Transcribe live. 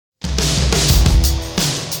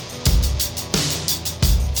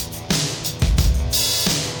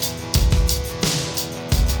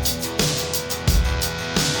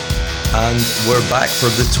And we're back for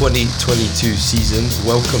the 2022 season.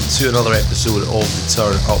 Welcome to another episode of the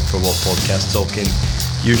Turn Up For What podcast, talking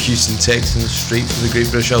your Houston Texans straight from the Great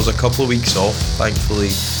British Isles. A couple of weeks off,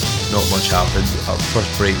 thankfully not much happened. Our first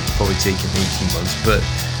break probably taken 18 months but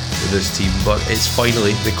with this team, but it's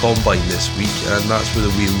finally the combine this week, and that's where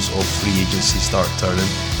the wheels of free agency start turning.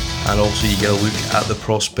 And also you get a look at the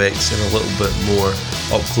prospects in a little bit more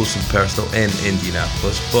up close and personal in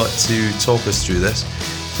Indianapolis. But to talk us through this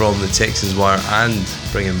from the Texans Wire and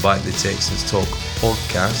bringing back the Texans Talk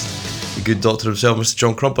podcast, the good doctor himself, Mr.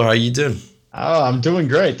 John Crumpler. How are you doing? Oh, I'm doing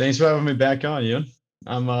great. Thanks for having me back on, Ian.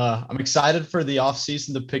 I'm excited for the off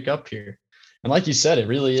season to pick up here. And like you said, it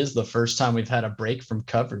really is the first time we've had a break from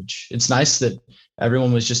coverage. It's nice that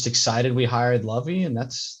everyone was just excited we hired Lovie, and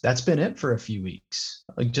that's been it for a few weeks.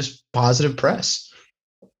 Like, just positive press.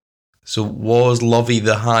 So was Lovie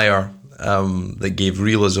the hire that gave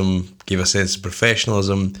realism, gave a sense of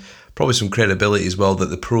professionalism, probably some credibility as well,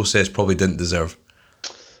 that the process probably didn't deserve?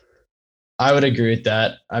 I would agree with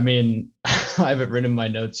that. I mean, I have it written in my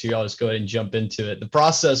notes here. I'll just go ahead and jump into it. The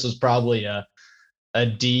process was probably a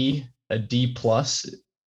D plus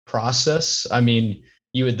process. I mean,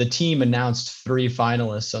 the team announced 3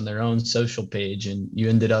 finalists on their own social page, and you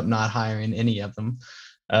ended up not hiring any of them.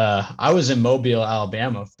 I was in Mobile,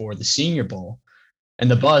 Alabama for the Senior Bowl, and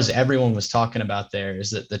the buzz everyone was talking about there is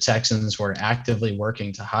that the Texans were actively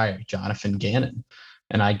working to hire Jonathan Gannon.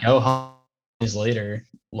 And I go home days later,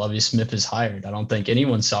 Lovie Smith is hired. I don't think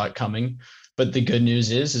anyone saw it coming. But the good news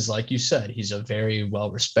is like you said, he's a very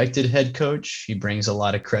well-respected head coach. He brings a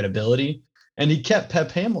lot of credibility, and he kept Pep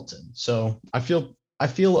Hamilton. So I feel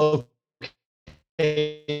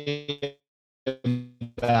okay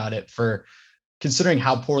about it, for considering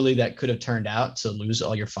how poorly that could have turned out to lose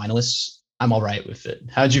all your finalists. I'm all right with it.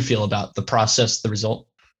 How'd you feel about the process, the result?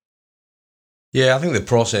 Yeah, I think the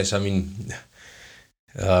process,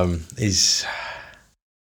 is...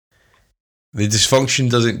 The dysfunction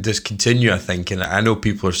doesn't discontinue, I think, and I know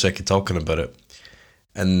people are sick of talking about it.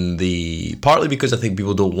 And partly because I think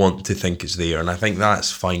people don't want to think it's there, and I think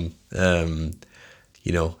that's fine. Everybody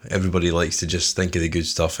likes to just think of the good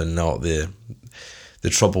stuff and not the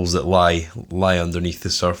troubles that lie underneath the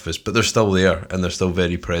surface. But they're still there, and they're still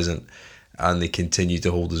very present, and they continue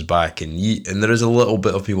to hold us back. And there is a little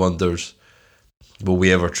bit of me wonders, will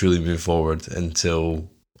we ever truly move forward until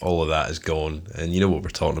all of that is gone? And you know what we're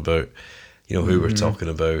talking about. You know who we're talking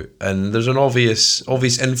about, and there's an obvious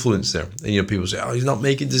influence there. And people say, "Oh, he's not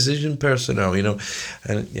making decision personnel," and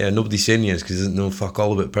yeah, nobody's saying he is because he doesn't know fuck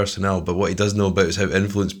all about personnel. But what he does know about is how to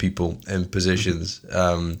influence people in positions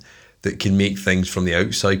that can make things from the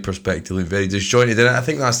outside perspective look very disjointed. And I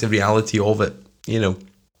think that's the reality of it,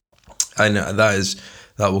 and that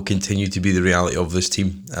will continue to be the reality of this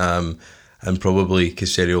team. And probably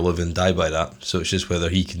Caserio will live and die by that. So it's just whether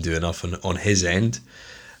he can do enough on his end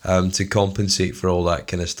to compensate for all that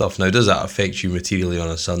kind of stuff. Now, does that affect you materially on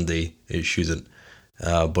a Sunday? It shouldn't,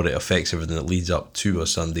 but it affects everything that leads up to a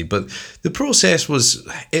Sunday. But the process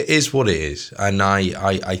it is what it is, and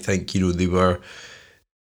I think they were,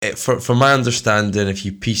 from my understanding, if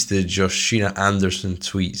you piece the Josina Anderson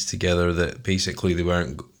tweets together, that basically they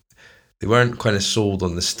weren't kind of sold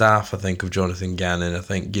on the staff, I think, of Jonathan Gannon. I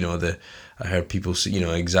think I heard people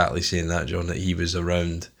exactly saying that, John, that he was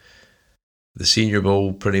around the Senior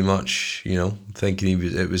Bowl pretty much, thinking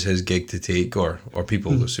it was his gig to take, or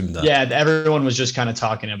people assumed that. Yeah, everyone was just kind of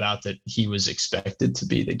talking about that he was expected to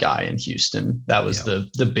be the guy in Houston. That was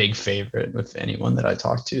the big favorite with anyone that I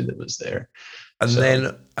talked to that was there.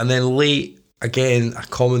 And then late, again, a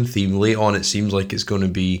common theme, late on it seems like it's going to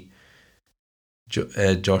be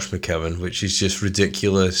Josh McCown, which is just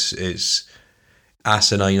ridiculous. It's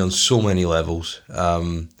asinine on so many levels.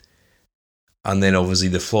 And then obviously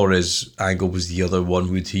the Flores angle was the other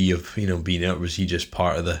one. Would he have, been out? Was he just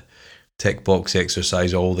part of the tick box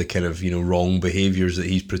exercise, all the kind of, wrong behaviours that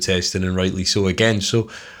he's protesting, and rightly so again.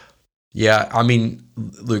 So, yeah,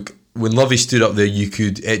 look, when Lovie stood up there,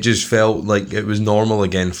 it just felt like it was normal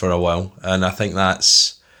again for a while. And I think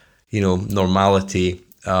that's, normality,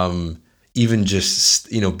 even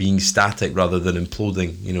just, being static rather than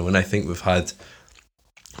imploding, and I think we've had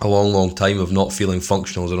a long time of not feeling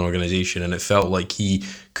functional as an organisation, and it felt like he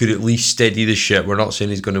could at least steady the ship. We're not saying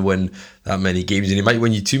he's going to win that many games, and he might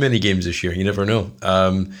win you too many games this year. You never know.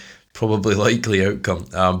 Probably likely outcome.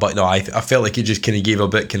 But no, I felt like it just kind of gave a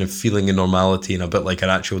bit kind of feeling of normality, and a bit like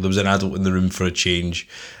there was an adult in the room for a change.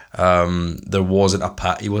 He wasn't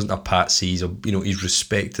a patsy. He's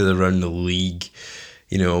respected around the league.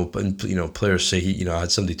 players say I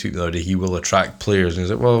had somebody tweet the other day, he will attract players, and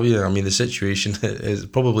he's like, well, yeah, I mean the situation is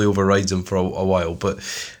probably overrides him for a while, but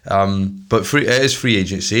it is free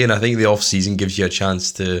agency, and I think the off season gives you a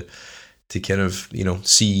chance to kind of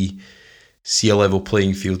see a level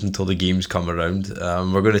playing field until the games come around.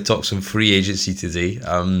 We're going to talk some free agency today.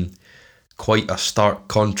 Quite a stark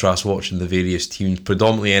contrast watching the various teams,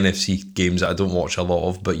 predominantly NFC games that I don't watch a lot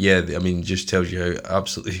of. But yeah, I mean, just tells you how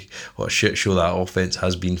absolutely what a shit show that offense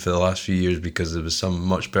has been for the last few years, because there was some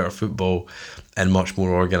much better football and much more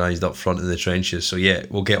organised up front in the trenches. So yeah,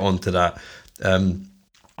 we'll get on to that.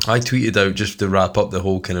 I tweeted out, just to wrap up the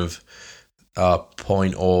whole kind of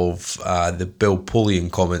point of the Bill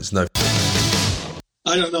Polian comments. Now,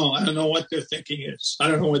 I don't know. I don't know what their thinking is. I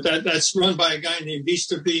don't know what that's run by a guy named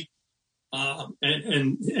Easterby.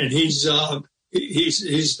 And he's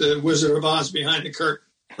the Wizard of Oz behind the curtain.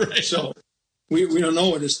 Right. So we don't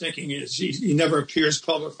know what his thinking is. He never appears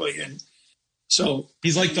publicly, and so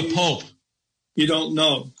he's like the Pope. You don't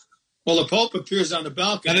know. Well, the Pope appears on the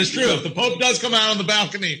balcony. That is true. The Pope does come out on the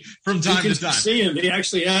balcony from time to time. See him. He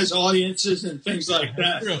actually has audiences and things like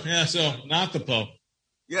that. True. Yeah. So not the Pope.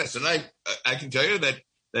 Yes, and I can tell you that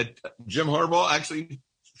Jim Harbaugh actually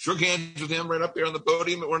shook hands with him right up there on the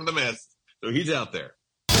podium at one of the masks. So he's out there.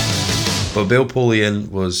 But Bill Polian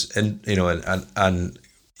was, and very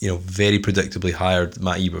predictably hired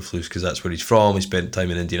Matt Eberflus, because that's where he's from. He spent time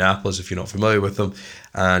in Indianapolis, if you're not familiar with him,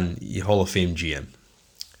 and Hall of Fame GM.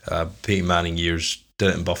 Peyton Manning years, did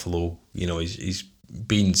it in Buffalo. He's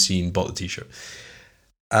been seen, bought the t-shirt.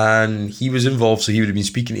 And he was involved, so he would have been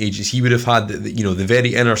speaking to agents. He would have had the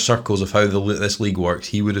very inner circles of how this league works.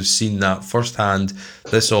 He would have seen that firsthand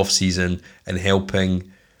this off-season and helping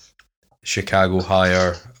Chicago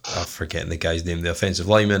hire, I'm forgetting the guy's name, the offensive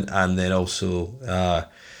lineman, and then also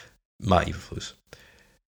Matt Eberflus.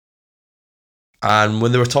 And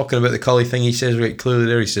when they were talking about the Cully thing, he says right clearly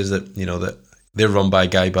there, he says that that they're run by a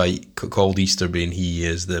guy called Easterby, and he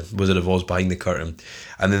is the Wizard of Oz behind the curtain.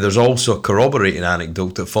 And then there's also a corroborating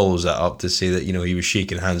anecdote that follows that up to say that he was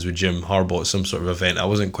shaking hands with Jim Harbaugh at some sort of event. I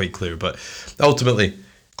wasn't quite clear, but ultimately,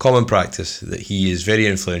 common practice that he is very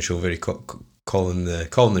influential, very calling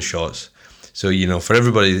the shots. So for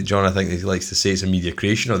everybody, John, I think he likes to say it's a media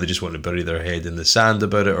creation, or they just want to bury their head in the sand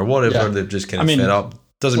about it, or whatever. Yeah. They're just kind of fed up.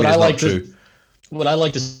 Doesn't mean it's not true. What I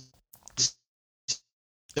like to say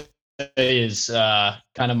is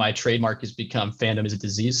kind of my trademark has become fandom is a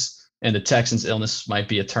disease, and the Texans' illness might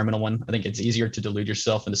be a terminal one. I think it's easier to delude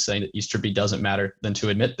yourself into saying that Easterby doesn't matter than to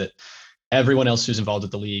admit that everyone else who's involved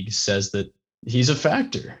with the league says that he's a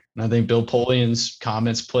factor. And I think Bill Polian's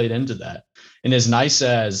comments played into that. And as nice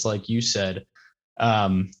as, like you said,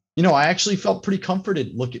 I actually felt pretty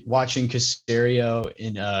comforted watching Caserio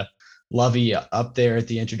and Lovey up there at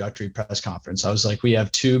the introductory press conference. I was like, we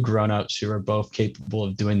have two grown-ups who are both capable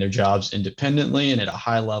of doing their jobs independently and at a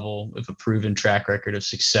high level with a proven track record of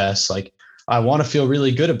success. Like, I want to feel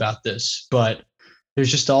really good about this, but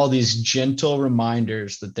there's just all these gentle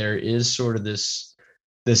reminders that there is sort of this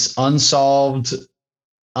unsolved,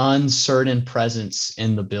 uncertain presence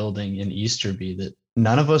in the building in Easterby that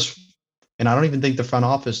none of us, and I don't even think the front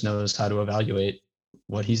office knows how to evaluate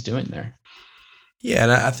what he's doing there. Yeah,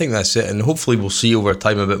 and I think that's it. And hopefully we'll see over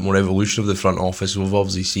time a bit more evolution of the front office. We've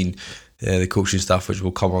obviously seen the coaching staff, which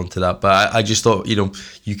we'll come on to that. But I just thought,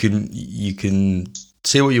 you can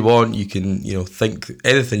say what you want, you can think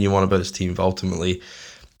anything you want about this team, but ultimately,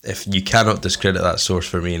 if you cannot discredit that source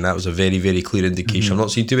for me, and that was a very, very clear indication. Mm-hmm. I'm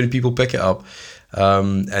not seeing too many people pick it up.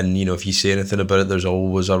 And if you say anything about it, there's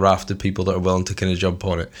always a raft of people that are willing to kind of jump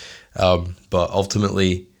on it. But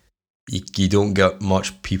ultimately, you don't get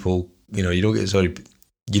much people. You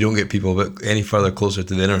don't get people any further closer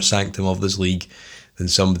to the inner sanctum of this league than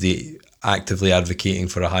somebody actively advocating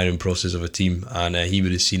for a hiring process of a team. And he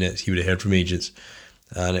would have seen it. He would have heard from agents,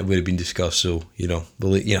 and it would have been discussed. So we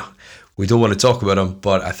don't want to talk about him,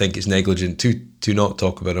 but I think it's negligent to not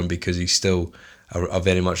talk about him, because he's still a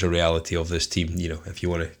very much a reality of this team. If you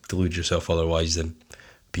want to delude yourself otherwise, then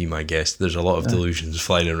be my guest. There's a lot of delusions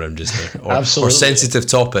flying around just there, or sensitive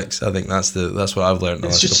topics. I think that's what I've learned in the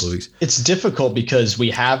last couple of weeks. It's difficult because we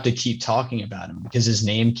have to keep talking about him because his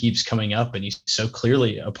name keeps coming up, and he's so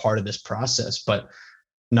clearly a part of this process. But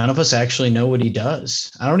none of us actually know what he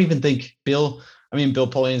does. I don't even think Bill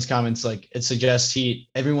Polian's comments, like, it suggests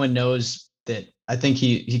everyone knows that. I think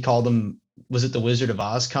he called him, was it the Wizard of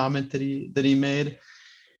Oz comment that he made?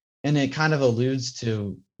 And it kind of alludes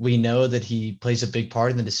to, we know that he plays a big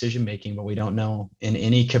part in the decision making, but we don't know in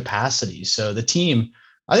any capacity. So I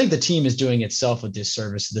think the team is doing itself a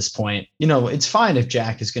disservice at this point. It's fine if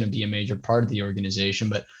Jack is going to be a major part of the organization,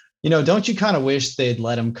 but don't you kind of wish they'd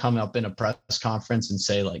let him come up in a press conference and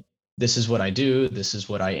say, like, this is what I do, this is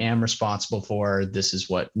what I am responsible for, this is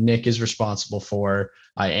what Nick is responsible for,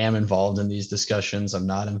 I am involved in these discussions, I'm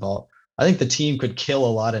not involved. I think the team could kill a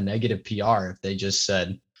lot of negative PR if they just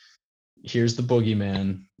said, here's the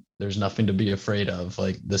boogeyman, there's nothing to be afraid of,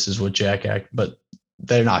 like, this is what Jack act. But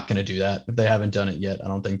they're not going to do that. If they haven't done it yet, I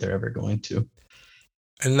don't think they're ever going to.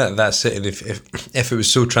 And that's it. And if it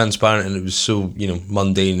was so transparent and it was so,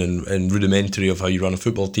 mundane and rudimentary of how you run a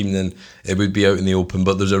football team, then it would be out in the open.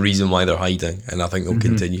 But there's a reason why they're hiding, and I think they'll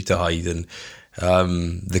continue to hide. And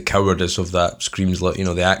the cowardice of that screams like,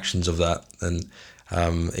 the actions of that, and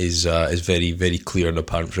is very, very clear and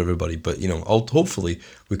apparent for everybody. But hopefully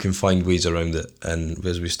we can find ways around it, and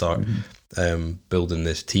as we start building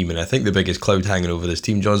this team. And I think the biggest cloud hanging over this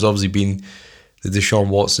team, John's obviously been the Deshaun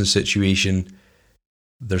Watson situation.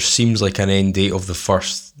 There seems like an end date of the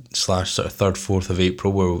 1st / sort of 3rd, 4th of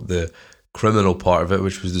April, where the criminal part of it,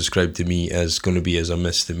 which was described to me as going to be as a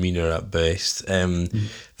misdemeanor at best,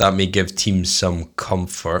 that may give teams some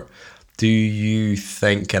comfort. Do you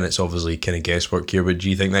think, and it's obviously kind of guesswork here, but do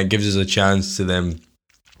you think that gives us a chance to then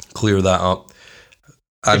clear that up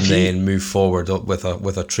and then move forward with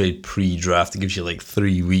a trade pre-draft? It gives you like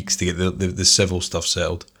 3 weeks to get the civil stuff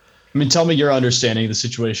settled. I mean, tell me your understanding of the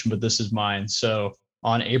situation, but this is mine. So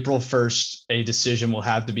on April 1st, a decision will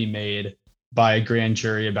have to be made by a grand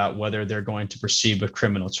jury about whether they're going to proceed with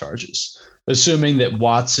criminal charges. Assuming that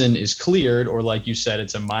Watson is cleared, or like you said,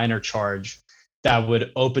 it's a minor charge, that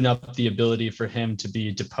would open up the ability for him to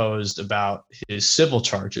be deposed about his civil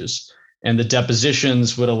charges. And the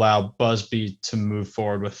depositions would allow Busby to move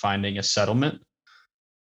forward with finding a settlement.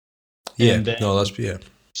 Yeah,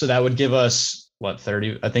 So that would give us,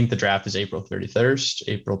 30? I think the draft is April 31st,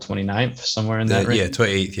 April 29th, somewhere in that range. Yeah,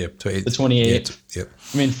 28th, yeah. 28th. The 28th. Yeah.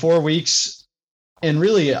 I mean, 4 weeks. And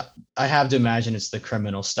really, I have to imagine it's the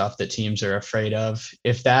criminal stuff that teams are afraid of.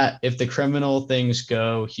 If the criminal things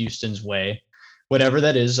go Houston's way, whatever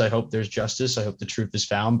that is, I hope there's justice. I hope the truth is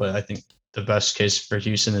found. But I think the best case for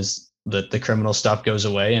Houston is that the criminal stuff goes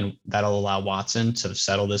away, and that'll allow Watson to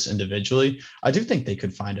settle this individually. I do think they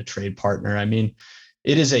could find a trade partner. I mean,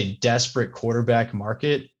 it is a desperate quarterback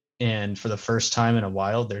market, and for the first time in a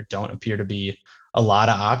while, there don't appear to be a lot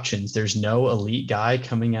of options. There's no elite guy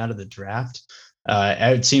coming out of the draft.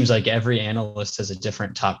 It seems like every analyst has a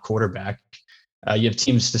different top quarterback. You have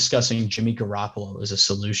teams discussing Jimmy Garoppolo as a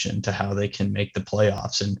solution to how they can make the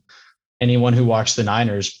playoffs. And anyone who watched the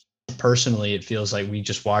Niners, personally, it feels like we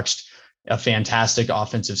just watched a fantastic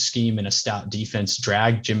offensive scheme and a stout defense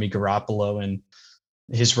drag Jimmy Garoppolo and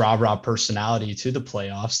his rah-rah personality to the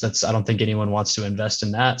playoffs. I don't think anyone wants to invest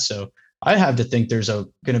in that. So I have to think there's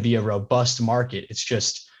going to be a robust market. It's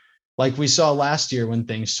just like we saw last year when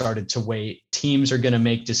things started to wait, teams are going to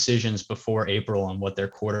make decisions before April on what their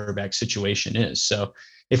quarterback situation is. So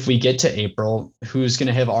if we get to April, who's going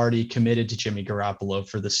to have already committed to Jimmy Garoppolo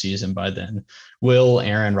for the season by then? Will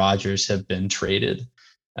Aaron Rodgers have been traded?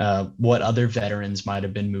 What other veterans might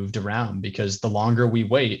have been moved around? Because the longer we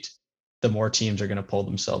wait, the more teams are going to pull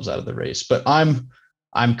themselves out of the race. But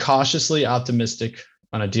I'm cautiously optimistic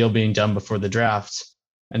on a deal being done before the draft.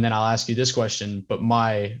 And then I'll ask you this question, but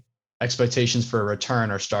my expectations for a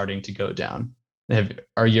return are starting to go down.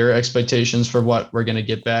 Are your expectations for what we're going to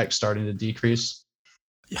get back starting to decrease?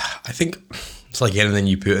 Yeah, I think it's like anything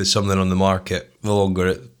you put as something on the market, the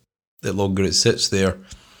longer it sits there,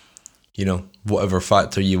 whatever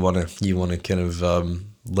factor you want to kind of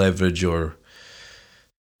leverage or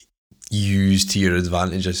use to your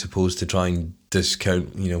advantage, I suppose, to try and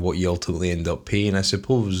discount, what you ultimately end up paying. I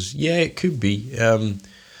suppose, yeah, it could be.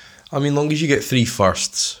 I mean, long as you get 3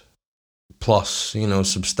 firsts plus,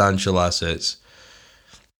 substantial assets,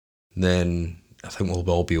 then I think we'll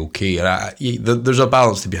all be okay. And there's a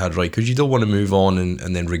balance to be had, right? Because you don't want to move on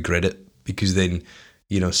and then regret it, because then,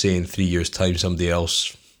 say in 3 years' time, somebody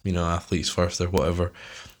else, Athletes First or whatever,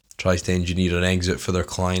 tries to engineer an exit for their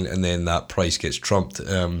client, and then that price gets trumped.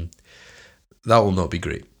 That will not be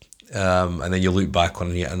great. And then you look back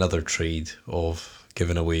on yet another trade of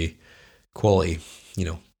giving away quality,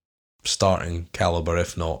 starting caliber,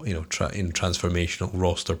 if not, in transformational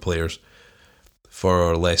roster players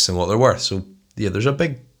for less than what they're worth. So yeah, there's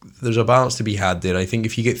a balance to be had there. I think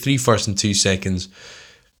if you get 3 firsts and 2 seconds,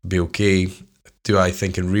 be okay. Do I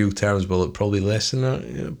think in real terms will it probably less than that?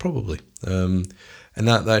 Yeah, probably. And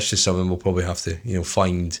that's just something we'll probably have to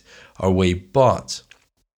find our way. But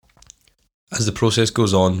as the process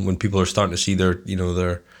goes on, when people are starting to see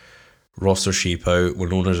their roster shape out,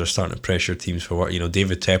 when owners are starting to pressure teams for what,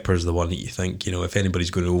 David Tepper is the one that you think, if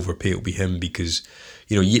anybody's going to overpay, it'll be him, because,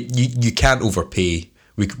 you can't overpay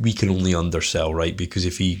we can only undersell, right? Because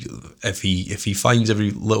if he finds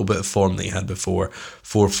every little bit of form that he had before,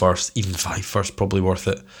 4 first, even 5 first, probably worth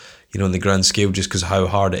it, in the grand scale, just because how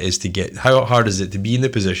hard is it to be in the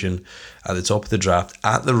position at the top of the draft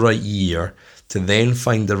at the right year to then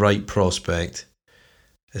find the right prospect.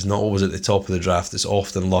 It's not always at the top of the draft. It's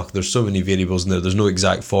often luck. There's so many variables in there. There's no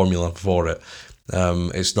exact formula for it.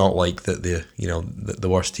 It's not like that the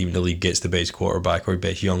worst team in the league gets the best quarterback or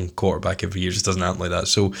best young quarterback every year. It just doesn't happen like that.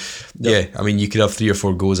 So, yeah, I mean, you could have 3 or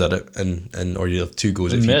 4 goes at it, and or you have 2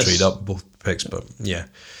 goes if you trade up both picks. But yeah,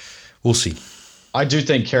 we'll see. I do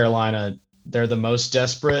think Carolina, they're the most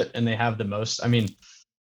desperate, and they have the most. I mean,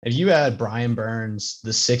 if you add Brian Burns,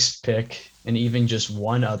 the 6th pick, and even just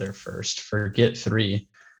 1 other first, forget 3,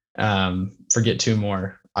 forget 2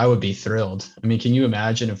 more, I would be thrilled. I mean, can you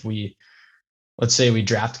imagine if let's say we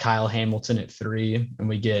draft Kyle Hamilton at 3 and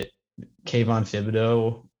we get Kayvon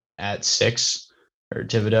Thibodeau at 6, or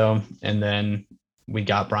Thibodeau, and then we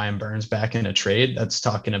got Brian Burns back in a trade? That's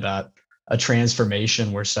talking about a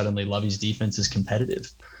transformation where suddenly Lovey's defense is competitive.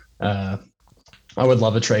 I would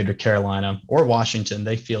love a trade with Carolina or Washington.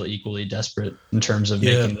 They feel equally desperate in terms of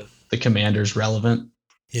making the Commanders relevant.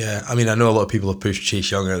 Yeah, I mean, I know a lot of people have pushed Chase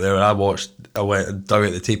Young out there. I went and dug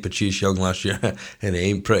out the tape of Chase Young last year, and it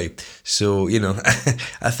ain't pretty. So,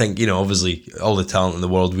 I think, obviously, all the talent in the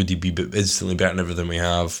world, would he be instantly better than everything we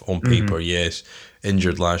have on paper? Mm-hmm. Yes.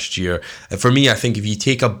 Injured last year. For me, I think if you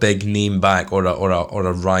take a big name back or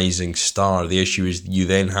a rising star, the issue is you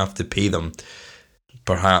then have to pay them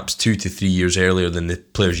perhaps 2 to 3 years earlier than the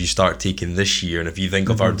players you start taking this year. And if you think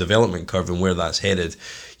of our development curve and where that's headed,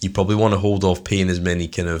 you probably want to hold off paying as many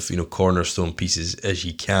kind of cornerstone pieces as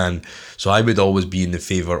you can. So I would always be in the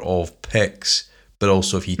favour of picks, but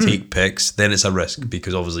also if you take picks, then it's a risk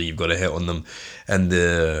because obviously you've got to hit on them, and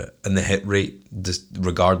the hit rate, just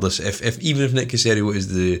regardless. Even if Nick Caserio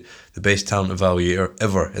is the best talent evaluator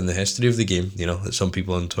ever in the history of the game, that some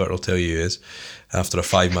people on Twitter will tell you is, after a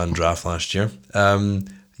 5-man draft last year,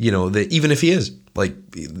 even if he is,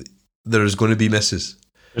 there's going to be misses.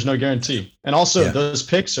 There's no guarantee. And also those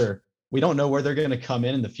picks we don't know where they're going to come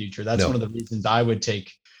in the future. That's one of the reasons I would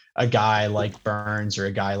take a guy like Burns or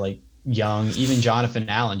a guy like Young, even Jonathan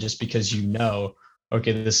Allen, just because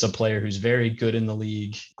okay, this is a player who's very good in the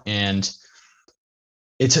league, and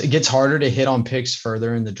it gets harder to hit on picks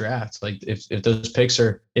further in the draft. Like if those picks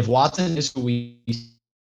if Watson is who we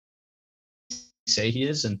say he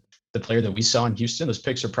is and the player that we saw in Houston, those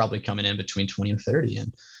picks are probably coming in between 20 and 30.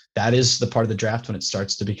 And that is the part of the draft when it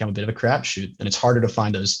starts to become a bit of a crapshoot, and it's harder to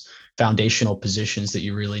find those foundational positions that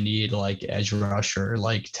you really need, like edge rusher,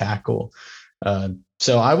 like tackle.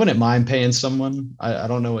 So I wouldn't mind paying someone. I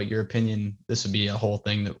don't know what your opinion, this would be a whole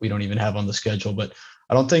thing that we don't even have on the schedule, but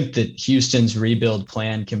I don't think that Houston's rebuild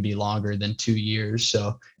plan can be longer than 2 years.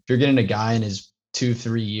 So if you're getting a guy in his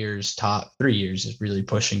 2-3 years, top 3 years is really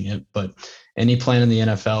pushing it. But any plan in the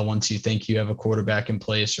NFL, once you think you have a quarterback in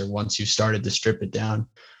place or once you started to strip it down,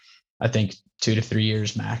 I think 2 to 3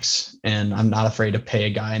 years max. And I'm not afraid to pay a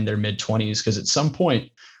guy in their mid-20s because at some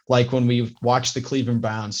point, like when we watched the Cleveland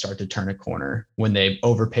Browns start to turn a corner when they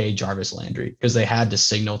overpaid Jarvis Landry because they had to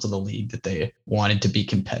signal to the league that they wanted to be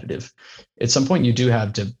competitive. At some point, you do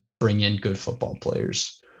have to bring in good football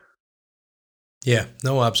players. Yeah,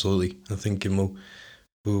 no, absolutely. I think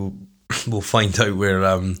we'll find out where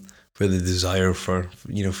the desire for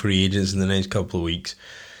free agents in the next couple of weeks.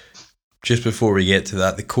 Just before we get to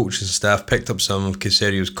that, the coaching staff picked up some of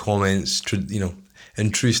Caserio's comments. In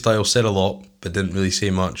true style, said a lot, but didn't really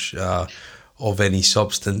say much of any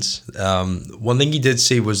substance. One thing he did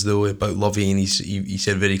say was, though, about Lovey, and he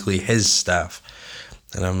said very clearly his staff,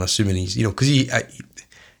 and I'm assuming he's, because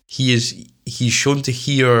he's shown to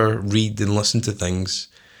hear, read, and listen to things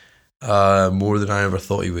more than I ever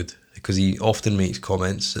thought he would, because he often makes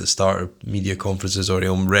comments at the start of media conferences, or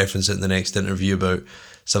he'll reference it in the next interview about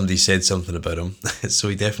somebody said something about him. So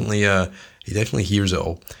he definitely hears it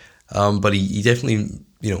all. But he definitely,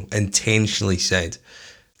 intentionally said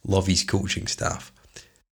Lovey's coaching staff.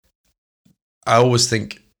 I always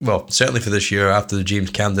think, well, certainly for this year, after the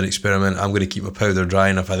James Camden experiment, I'm going to keep my powder dry,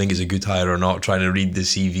 and if I think it's a good hire or not, trying to read the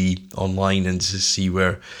CV online and to see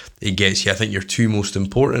where it gets you. I think your 2 most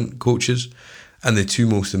important coaches and the 2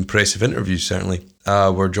 most impressive interviews, certainly,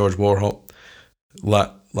 were George Warhol,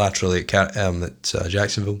 laterally at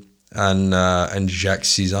Jacksonville, and Jacques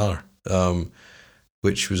Caesar,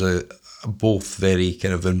 which was both very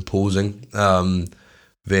kind of imposing,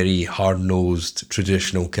 very hard-nosed,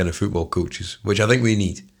 traditional kind of football coaches, which I think we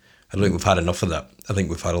need. I don't think we've had enough of that. I think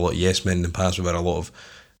we've had a lot of yes men in the past. We've had a lot of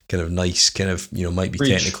kind of nice, kind of, might be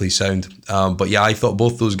technically sound. But yeah, I thought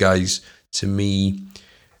both those guys, to me,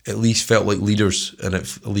 at least felt like leaders, and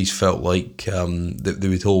it at least felt like they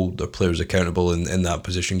would hold their players accountable in that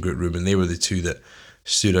position group room, and they were the two that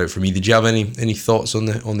stood out for me. Did you have any thoughts on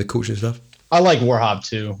the coaching stuff? I like Warhop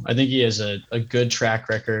too. I think he has a good track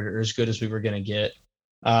record, or as good as we were going to get.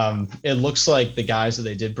 It looks like the guys that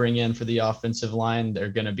they did bring in for the offensive line, they're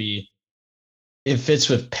going to be, it fits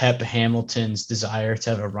with Pep Hamilton's desire to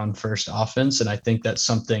have a run first offense. And I think that's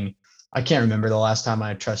something, I can't remember the last time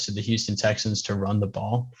I trusted the Houston Texans to run the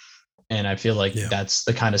ball. And I feel like that's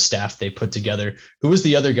the kind of staff they put together. Who was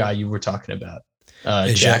the other guy you were talking about?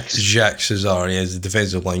 Jacques Cesar, yeah, he's the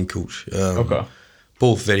defensive line coach. Okay.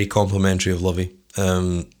 Both very complimentary of Lovey.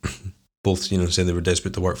 Both, said they were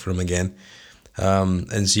desperate to work for him again.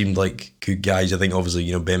 And seemed like good guys. I think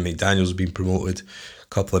obviously, Ben McDaniel's has been promoted.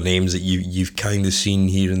 A couple of names that you've kind of seen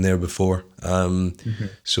here and there before.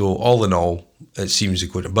 So all in all, it seems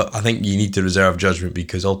good. But I think you need to reserve judgment,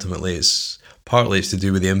 because ultimately it's to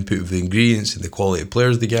do with the input of the ingredients and the quality of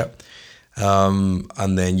players they get.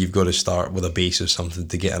 And then you've got to start with a base of something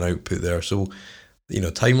to get an output there. So,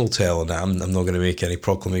 time will tell on that. I'm not going to make any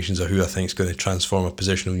proclamations of who I think is going to transform a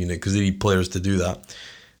positional unit, because they need players to do that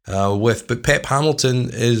But Pep Hamilton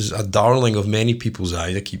is a darling of many people's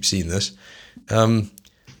eyes. I keep seeing this. I'm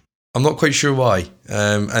not quite sure why.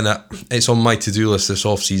 It's on my to-do list this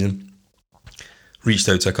off-season. Reached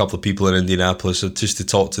out to a couple of people in Indianapolis just to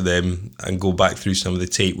talk to them and go back through some of the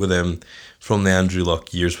tape with them from the Andrew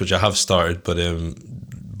Luck years, which I have started, but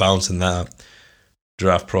balancing that,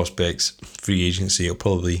 draft prospects, free agency, it'll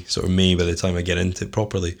probably sort of May by the time I get into it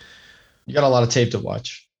properly. You got a lot of tape to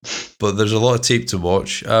watch. But there's a lot of tape to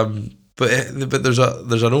watch. But there's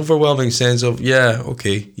an overwhelming sense of, there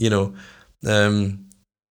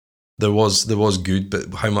was good,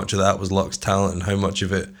 but how much of that was Luck's talent, and how much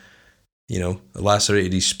of it,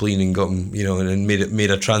 lacerated his spleen and got him, and made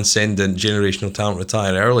a transcendent generational talent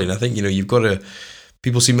retire early. And I think, you've got to,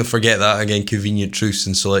 people seem to forget that, again, convenient truths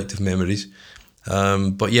and selective memories.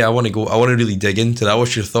 But yeah, I want to really dig into that.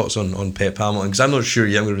 What's your thoughts on Pep Hamilton? Because I'm not sure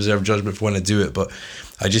yet. I'm going to reserve judgment for when I do it, but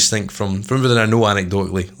I just think from everything I know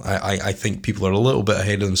anecdotally, I think people are a little bit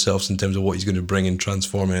ahead of themselves in terms of what he's going to bring and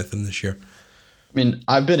transform anything this year. I mean,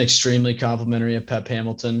 I've been extremely complimentary of Pep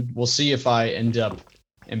Hamilton. We'll see if I end up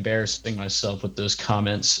embarrassing myself with those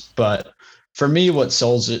comments. But for me, what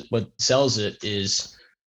sells it is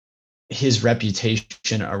his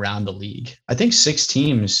reputation around the league. I think 6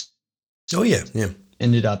 teams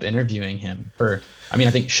ended up interviewing him I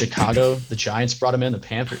think Chicago, the Giants brought him in, the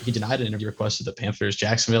Panthers, he denied an interview request with the Panthers,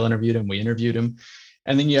 Jacksonville interviewed him, we interviewed him.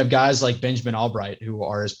 And then you have guys like Benjamin Albright, who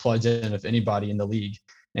are as plugged in as anybody in the league.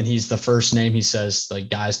 And he's the first name he says, like,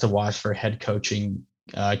 guys to watch for head coaching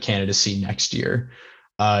candidacy next year.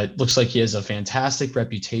 It looks like he has a fantastic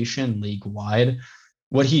reputation league-wide.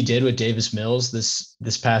 What he did with Davis Mills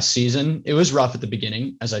this past season, it was rough at the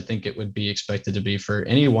beginning, as I think it would be expected to be for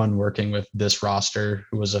anyone working with this roster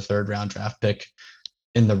who was a 3rd-round draft pick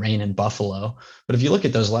in the rain in Buffalo. But if you look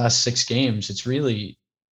at those last 6 games, it's really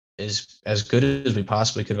as good as we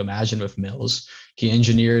possibly could have imagined with Mills. He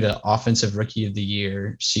engineered an offensive rookie of the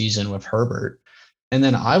year season with Herbert. And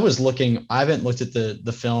then I haven't looked at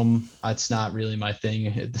the film. It's not really my thing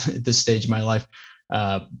at this stage of my life.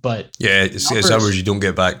 But yeah, it's hours you don't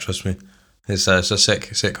get back. Trust me, it's a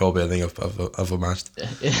sick hobby I think I've amassed.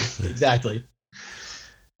 Exactly.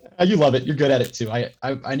 You love it. You're good at it too.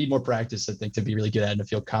 I need more practice, I think, to be really good at it and to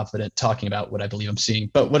feel confident talking about what I believe I'm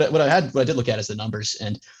seeing. But what I did look at is the numbers,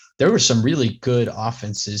 and there were some really good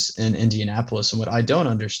offenses in Indianapolis. And what I don't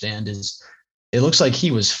understand is it looks like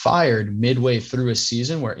he was fired midway through a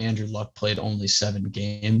season where Andrew Luck played only 7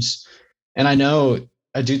 games. And I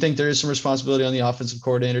do think there is some responsibility on the offensive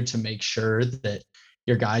coordinator to make sure that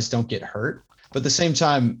your guys don't get hurt. But at the same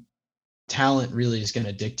time, talent really is going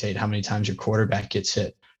to dictate how many times your quarterback gets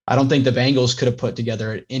hit. I don't think the Bengals could have put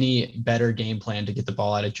together any better game plan to get the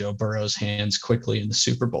ball out of Joe Burrow's hands quickly in the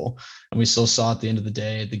Super Bowl. And we still saw at the end of the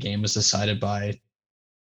day, the game was decided by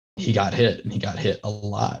he got hit, and he got hit a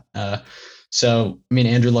lot.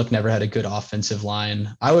 Andrew Luck never had a good offensive line.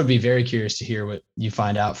 I would be very curious to hear what you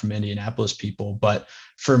find out from Indianapolis people. But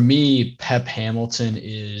for me, Pep Hamilton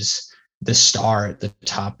is the star at the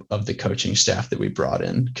top of the coaching staff that we brought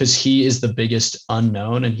in, because he is the biggest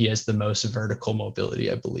unknown and he has the most vertical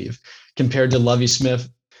mobility, I believe, compared to Lovie Smith.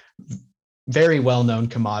 Very well-known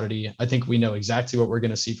commodity. I think we know exactly what we're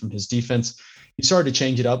going to see from his defense. He started to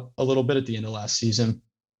change it up a little bit at the end of last season,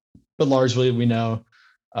 but largely we know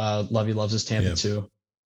Lovie loves his Tampa too.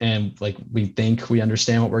 And we think we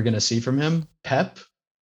understand what we're going to see from him. Pep,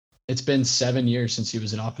 it's been 7 years since he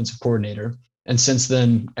was an offensive coordinator. And since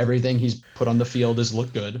then, everything he's put on the field has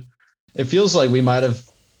looked good. It feels like we might have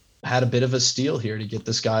had a bit of a steal here to get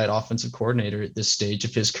this guy at offensive coordinator at this stage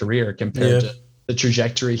of his career compared to the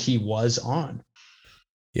trajectory he was on.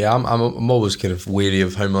 Yeah, I'm always kind of wary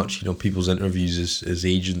of how much people's interviews as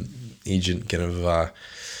agent kind of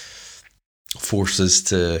forces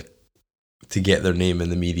to get their name in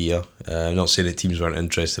the media. I'm not saying that teams weren't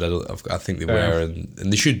interested. I think they were,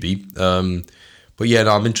 and they should be. But yeah,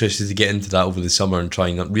 no, I'm interested to get into that over the summer and try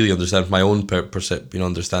and really understand my own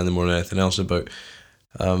understanding more than anything else about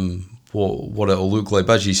what it'll look like.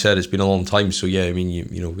 But as you said, it's been a long time, so yeah, I mean,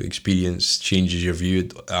 experience changes your view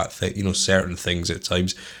at certain things at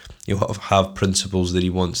times. You have principles that he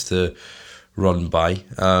wants to run by.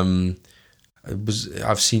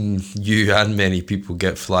 I've seen you and many people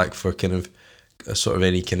get flack for kind of sort of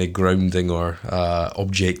any kind of grounding or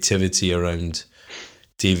objectivity around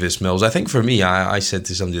Davis Mills. I think for me, I said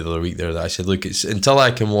to somebody the other week there that I said, look, it's until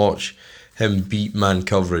I can watch him beat man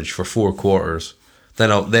coverage for 4 quarters,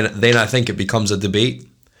 then I think it becomes a debate.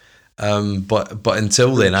 But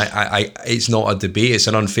until then, I it's not a debate. It's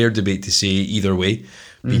an unfair debate to say either way,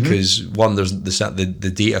 because one, there's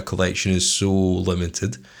the data collection is so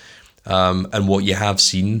limited. And what you have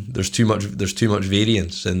seen, there's too much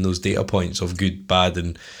variance in those data points of good, bad,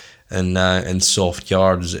 and soft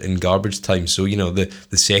yards in garbage time. So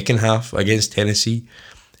the second half against Tennessee,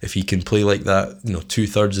 if he can play like that,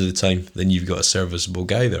 2/3 of the time, then you've got a serviceable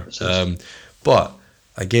guy there. But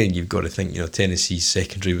again, you've got to think, Tennessee's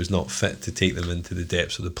secondary was not fit to take them into the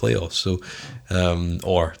depths of the playoffs, so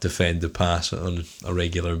or defend the pass on a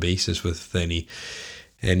regular basis with any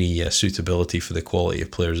suitability for the quality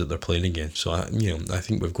of players that they're playing against. So I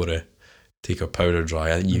think we've got to take our powder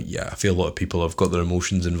dry. I feel a lot of people have got their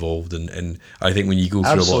emotions involved, and I think when you go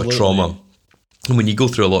through a lot of trauma, and when you go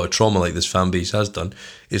through a lot of trauma like this fan base has done,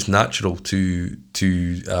 it's natural to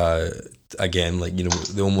again, like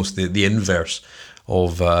the inverse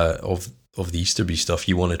of the Easterby stuff.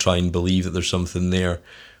 You want to try and believe that there's something there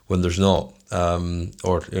when there's not,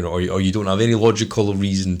 or you don't have any logical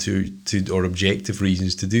reason to or objective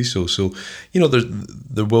reasons to do so. So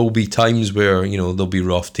there will be times where there'll be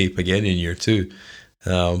rough tape again in year 2,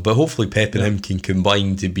 but hopefully Pep and him can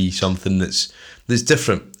combine to be something that's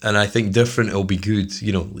different, and I think different it'll be good.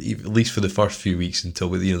 At least for the first few weeks until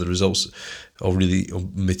the results will really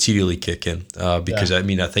materially kick in. Because I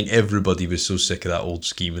think everybody was so sick of that old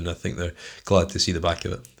scheme, and I think they're glad to see the back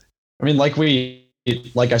of it. I mean, like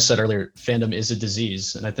I said earlier, fandom is a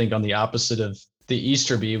disease. And I think on the opposite of the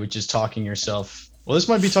Easterby, which is talking yourself, well, this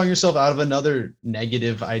might be talking yourself out of another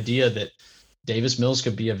negative idea that Davis Mills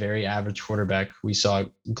could be a very average quarterback. We saw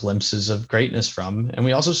glimpses of greatness from, and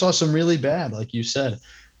we also saw some really bad, like you said.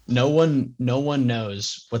 No one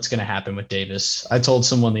knows what's going to happen with Davis. I told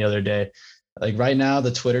someone the other day, like right now,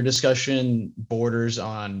 the Twitter discussion borders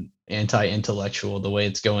on anti-intellectual, the way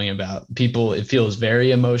it's going about people. It feels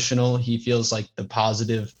very emotional. He feels like the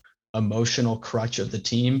positive emotional crutch of the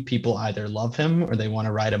team. People either love him or they want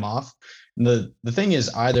to write him off. And the thing is,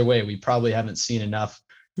 either way, we probably haven't seen enough.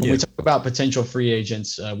 When we talk about potential free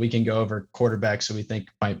agents, we can go over quarterbacks who we think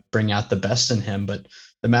might bring out the best in him. But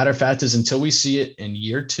the matter of fact is, until we see it in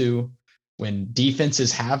year 2, when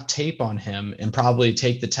defenses have tape on him and probably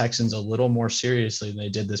take the Texans a little more seriously than they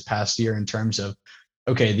did this past year in terms of,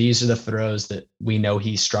 okay, these are the throws that we know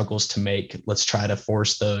he struggles to make. Let's try to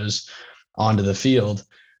force those onto the field.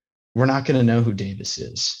 We're not going to know who Davis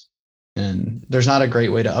is. And there's not a great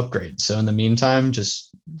way to upgrade. So in the meantime, just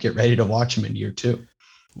get ready to watch him in year 2.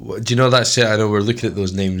 Do you know, that's it? I know we're looking at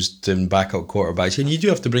those names to backup quarterbacks, and you do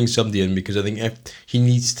have to bring somebody in, because I think if he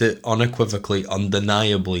needs to unequivocally,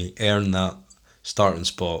 undeniably earn that starting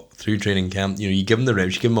spot through training camp. You give him the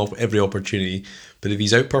reps, you give him every opportunity, but if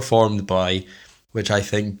he's outperformed by, which I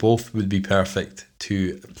think both would be perfect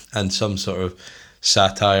to, and some sort of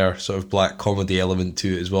satire, sort of black comedy element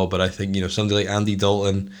to it as well, but I think somebody like Andy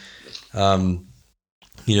Dalton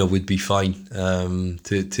would be fine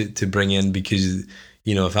to bring in, because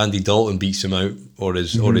if Andy Dalton beats him out or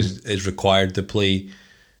is required to play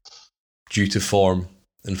due to form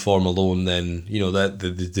and form alone, then that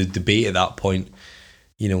the debate at that point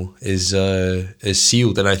is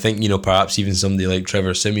sealed. And I think perhaps even somebody like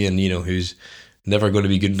Trevor Siemian, who's never going to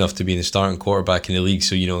be good enough to be the starting quarterback in the league.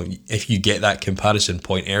 So if you get that comparison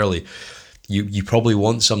point early, you probably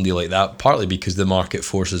want somebody like that, partly because the market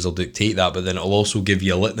forces will dictate that, but then it'll also give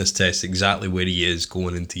you a litmus test exactly where he is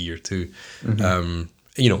going into year 2. And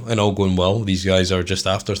all going well, these guys are just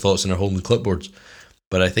afterthoughts and are holding clipboards.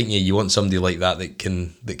 But I think you want somebody like that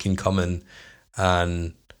can come in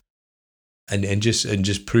and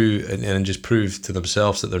just prove to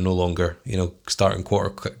themselves that they're no longer starting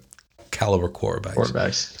caliber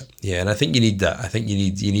quarterbacks. Yeah, and I think you need that. I think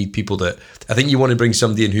you need people that. I think you want to bring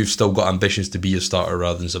somebody in who's still got ambitions to be a starter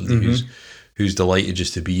rather than somebody who's delighted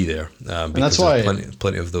just to be there. And that's why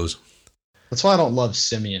plenty of those. That's why I don't love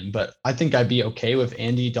Simeon, but I think I'd be okay with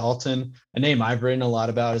Andy Dalton. A name I've written a lot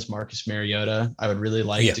about is Marcus Mariota. I would really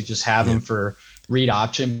like to just have him for read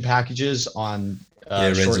option packages on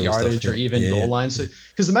short yardage or even goal lines.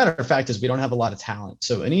 Because the matter of fact is we don't have a lot of talent.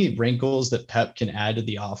 So any wrinkles that Pep can add to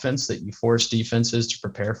the offense that you force defenses to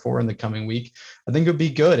prepare for in the coming week, I think it would be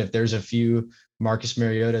good if there's a few Marcus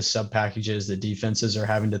Mariota sub packages that defenses are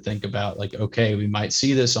having to think about. Like, okay, we might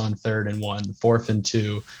see this on 3rd and 1, 4th and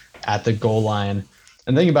 2 at the goal line.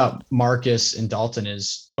 And the thing about Marcus and Dalton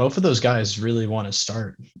is both of those guys really want to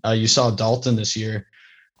start. You saw Dalton this year.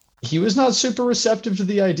 He was not super receptive to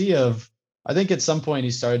the idea of, I think at some point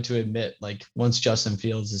he started to admit, like, once Justin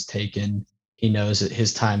Fields is taken, he knows that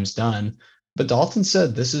his time's done. But Dalton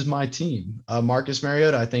said, this is my team. Marcus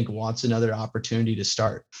Mariota, I think, wants another opportunity to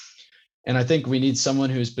start. And I think we need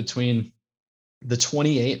someone who's between the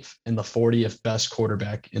 28th and the 40th best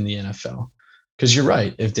quarterback in the NFL. Because you're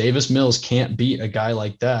right. If Davis Mills can't beat a guy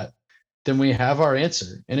like that, then we have our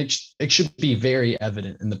answer. And it should be very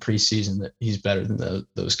evident in the preseason that he's better than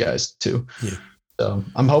those guys too. Yeah. So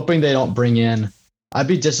I'm hoping they don't bring in – I'd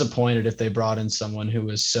be disappointed if they brought in someone who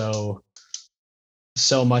was so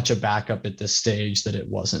much a backup at this stage that it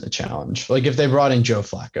wasn't a challenge. Like if they brought in Joe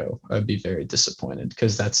Flacco, I'd be very disappointed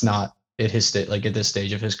because that's not at his state. Like at this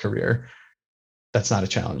stage of his career, that's not a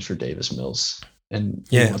challenge for Davis Mills. And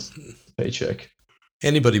he wants a paycheck.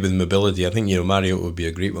 Anybody with mobility, I think, Mariota would be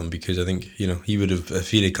a great one because I think, he would have,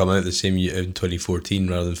 if he'd come out the same year in 2014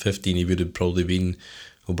 rather than 15, he would have probably been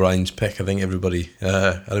O'Brien's pick. I think everybody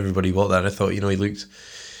bought that. And I thought, he looked,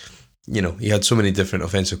 he had so many different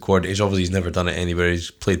offensive coordinators. Obviously, he's never done it anywhere.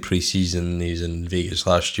 He's played preseason. He's in Vegas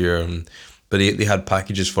last year. But they had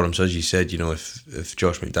packages for him. So as you said, if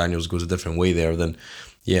Josh McDaniels goes a different way there, then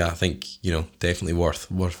I think, definitely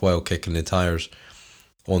worthwhile kicking the tires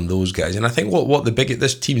on those guys. And I think what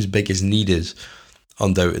this team's biggest need is,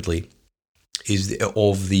 undoubtedly, is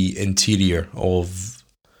of the interior of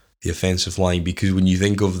the offensive line, because when you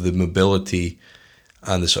think of the mobility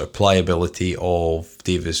and the sort of pliability of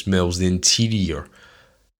Davis Mills, the interior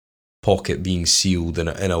pocket being sealed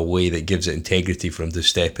in a way that gives it integrity for him to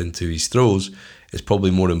step into his throws is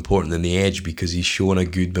probably more important than the edge, because he's shown a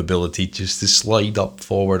good mobility just to slide up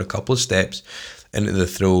forward a couple of steps into the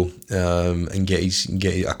throw and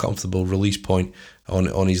get a comfortable release point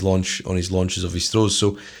on his launches of his throws.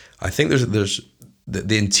 So I think there's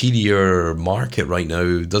the interior market right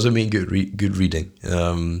now doesn't make good reading,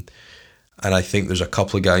 and I think there's a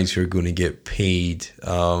couple of guys who are going to get paid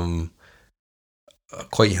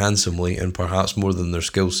quite handsomely, and perhaps more than their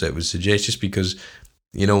skill set would suggest. Just because,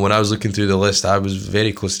 when I was looking through the list, I was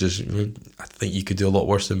very close to just, I think you could do a lot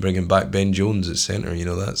worse than bringing back Ben Jones at centre.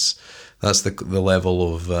 That's the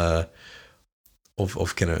level of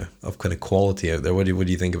kind of quality out there. What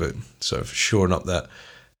do you think about sort of shoring up that?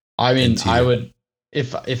 I mean, I would,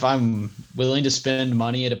 if I'm willing to spend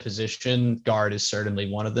money at a position, guard is certainly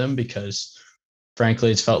one of them, because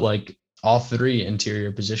frankly, it's felt like all three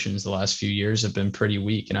interior positions the last few years have been pretty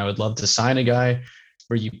weak. And I would love to sign a guy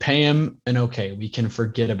where you pay him and okay, we can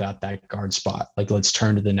forget about that guard spot. Like, let's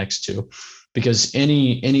turn to the next two, because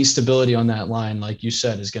any stability on that line, like you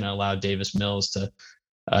said, is going to allow Davis Mills to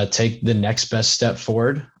take the next best step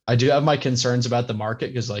forward. I do have my concerns about the market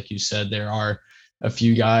because, like you said, there are a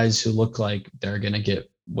few guys who look like they're going to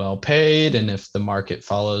get well paid. And if the market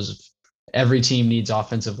follows, if every team needs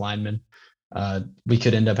offensive linemen, we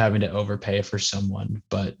could end up having to overpay for someone.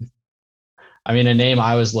 But I mean, a name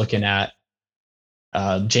I was looking at,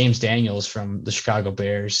 James Daniels from the Chicago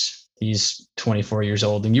Bears. He's 24 years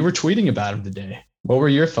old, and you were tweeting about him today. What were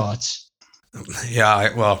your thoughts? Yeah,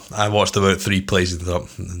 I watched about 3 plays and thought,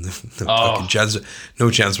 no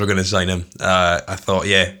chance we're going to sign him. I thought,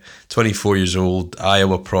 24 years old,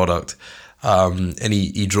 Iowa product. And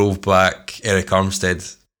he drove back Eric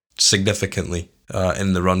Armstead significantly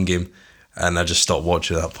in the run game. And I just stopped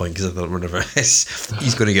watching at that point because I thought, whenever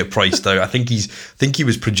he's going to get priced out. I think he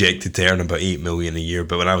was projected to earn about $8 million a year.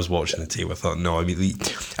 But when I was watching the tape, I thought, no. I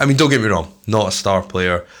mean, don't get me wrong, not a star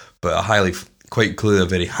player, but quite clearly a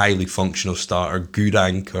very highly functional starter, good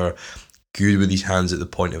anchor, good with his hands at the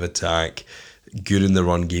point of attack, good in the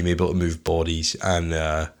run game, able to move bodies, and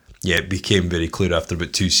it became very clear after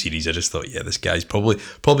about 2 series. I just thought, this guy's probably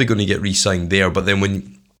going to get re-signed there. But then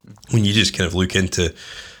when you just kind of look into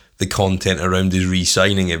the content around his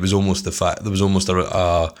re-signing, it was almost the fact there was almost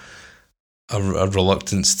a a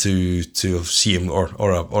reluctance to see him, or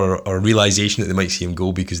a realization that they might see him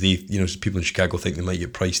go, because they, people in Chicago think they might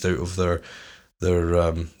get priced out of their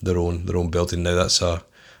own building. Now that's a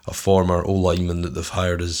former O lineman that they've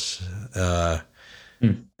hired as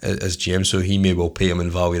GM, so he may well pay him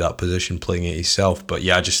and value that position playing it himself. But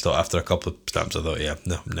yeah, I just thought after a couple of stamps, I thought, yeah,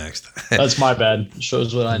 no, next. That's my bad.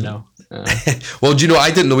 Shows what I know. Well, do you know, I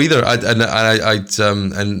didn't know either.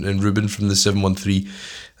 And Ruben from the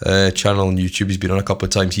 713 channel on YouTube, he's been on a couple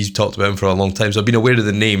of times. He's talked about him for a long time, so I've been aware of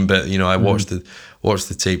the name. But I watched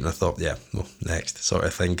the tape and I thought, yeah, well, next sort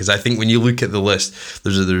of thing. Because I think when you look at the list,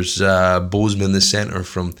 there's Bozeman, the center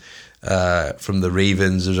from the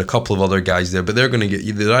Ravens. There's a couple of other guys there, but they're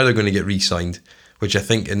either going to get re-signed, which I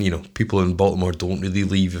think, and people in Baltimore don't really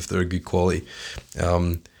leave if they're good quality,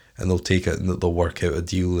 and they'll take it and they'll work out a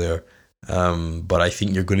deal there. But I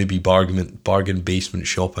think you're going to be bargain basement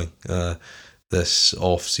shopping this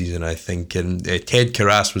off season, I think. And Ted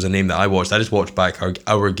Karras was a name that I watched. I just watched back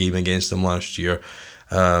our game against them last year.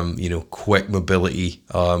 Quick mobility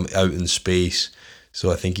out in space.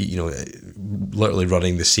 So I think literally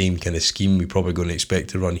running the same kind of scheme we're probably going to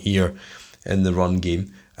expect to run here in the run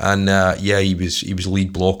game. And he was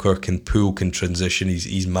lead blocker, can pull, can transition.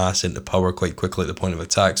 He's mass into power quite quickly at the point of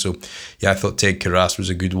attack. So yeah, I thought Ted Karras was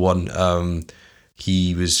a good one.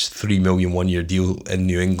 He was $3 million 1 year deal in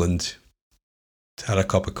New England. Had a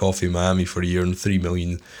cup of coffee in Miami for a year and $3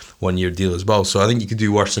 million 1 year deal as well. So I think you could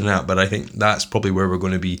do worse than that. But I think that's probably where we're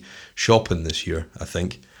going to be shopping this year, I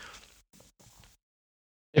think.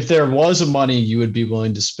 If there was a money you would be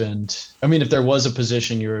willing to spend, if there was a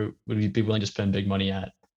position would be willing to spend big money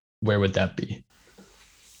at, where would that be?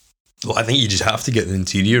 Well, I think you just have to get the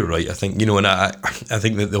interior right. I think, and I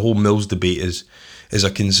think that the whole Mills debate is a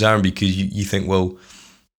concern, because you think, well,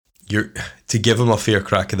 you're to give him a fair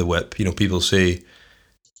crack of the whip. People say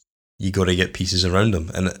you got to get pieces around him,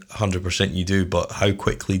 and 100% you do. But how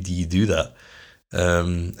quickly do you do that?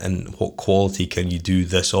 And what quality can you do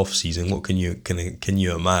this off season? What can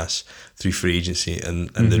you amass through free agency and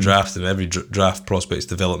the draft? And every draft prospect is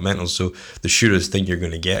developmental, so the surest thing you're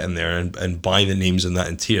going to get in there and buy the names in that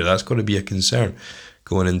interior, that's going to be a concern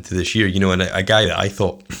going into this year. And a guy that I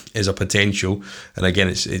thought is a potential, and again,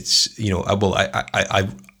 it's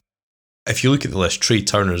if you look at the list, Trey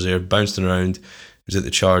Turner's there bouncing around. He was at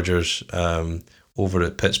the Chargers. Over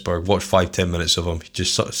at Pittsburgh, watched 5-10 minutes of him.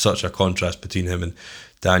 Just such a contrast between him and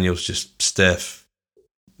Daniels. Just stiff,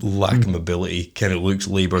 lack of mobility, kind of looks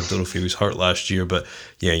laboured. Don't know if he was hurt last year, but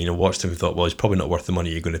yeah, watched him and thought, well, he's probably not worth the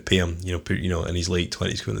money you're going to pay him. In his late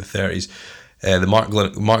 20s, going to the 30s. The Mark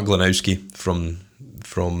Glanowski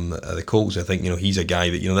from the Colts, I think he's a guy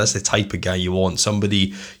that that's the type of guy you want.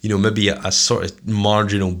 Somebody maybe a sort of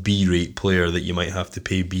marginal B rate player that you might have to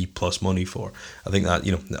pay B plus money for. I think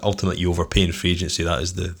that ultimately you overpay in free agency. That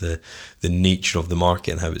is the nature of the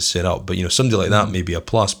market and how it's set up. But somebody like that may be a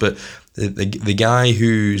plus. But the guy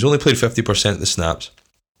who's only played 50% of the snaps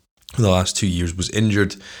in the last 2 years, was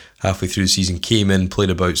injured halfway through the season, came in, played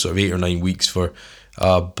about sort of 8 or 9 weeks for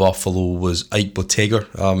Buffalo, was Ike Bottega.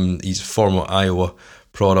 He's a former Iowa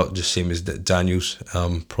product, just same as Daniels.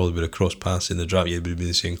 Probably would have crossed paths in the draft. Yeah, would be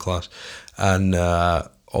the same class, and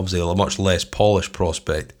obviously a much less polished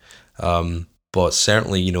prospect. But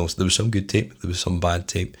certainly, there was some good tape. There was some bad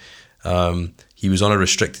tape. He was on a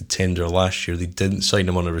restricted tender last year. They didn't sign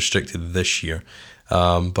him on a restricted this year.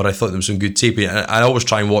 But I thought there was some good tape. I always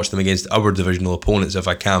try and watch them against our divisional opponents if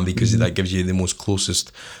I can, because that gives you the most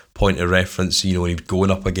closest point of reference. When he's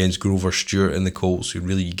going up against Grover Stewart in the Colts, who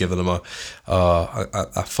really giving him a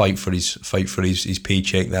fight for his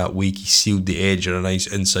paycheck that week. He sealed the edge on a nice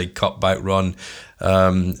inside cutback run.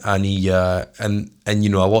 And he a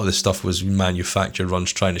lot of the stuff was manufactured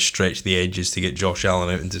runs, trying to stretch the edges to get Josh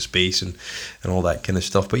Allen out into space and all that kind of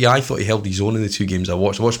stuff. But yeah, I thought he held his own in the 2 games I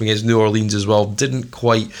watched. I watched him against New Orleans as well. Didn't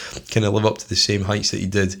quite kind of live up to the same heights that he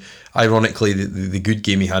did. Ironically, the good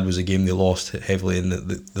game he had was a game they lost heavily, and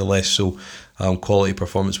the less so quality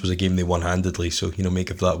performance was a game they won handedly. So make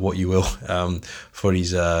of that what you will for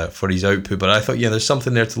his output. But I thought, yeah, there's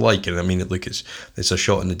something there to like. And I mean, look, it's a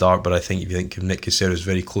shot in the dark. But I think if you think of Nick Caserio is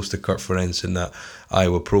very close to Kurt Ferenc in that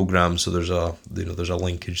Iowa program, so there's a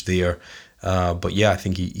linkage there. But yeah, I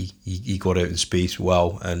think he got out in space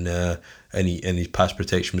well, and his pass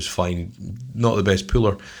protection was fine. Not the best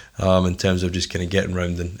puller in terms of just kind of getting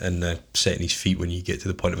around and setting his feet when you get to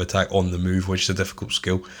the point of attack on the move, which is a difficult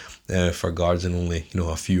skill for guards, and only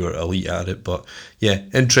a few are elite at it. But yeah,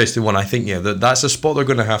 interesting one. I think that's a spot they're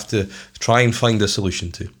going to have to try and find a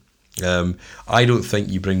solution to. I don't think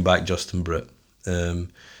you bring back Justin Britt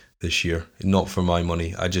this year, not for my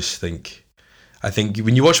money. I just think I think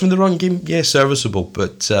when you watch him in the run game, yeah, serviceable,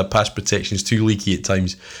 but pass protection is too leaky at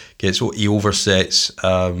times. He oversets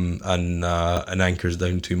and anchors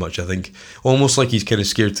down too much. I think almost like he's kind of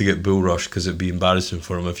scared to get bull rush because it'd be embarrassing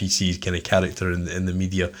for him if he sees kind of character in the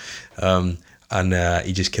media, and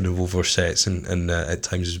he just kind of oversets and at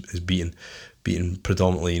times is beaten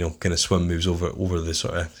predominantly, kind of swim moves over the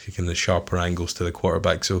sort of kind of sharper angles to the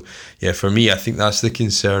quarterback. So yeah, for me, I think that's the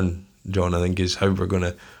concern, John. I think is how we're going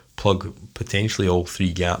to plug potentially all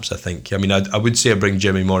three gaps. I think. I mean, I would say I bring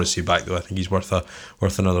Jimmy Morrissey back though. I think he's worth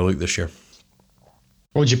another look this year.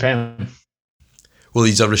 What would you pay him? Well,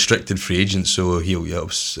 he's a restricted free agent, so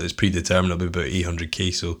it's predetermined. It'll be about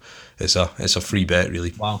 $800K. So it's a free bet,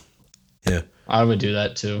 really. Wow. Yeah, I would do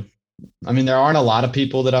that too. I mean, there aren't a lot of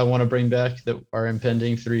people that I want to bring back that are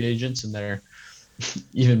impending free agents, and there are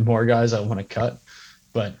even more guys I want to cut.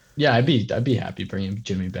 But yeah, I'd be happy bringing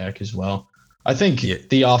Jimmy back as well. I think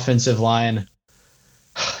the offensive line,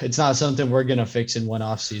 it's not something we're going to fix in one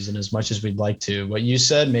off season as much as we'd like to. What you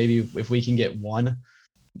said, maybe if we can get one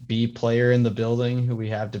B player in the building who we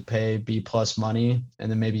have to pay B plus money,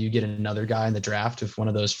 and then maybe you get another guy in the draft with one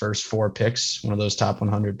of those first 4 picks, one of those top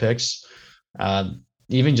 100 picks.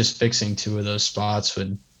 Even just fixing 2 of those spots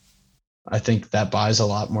I think that buys a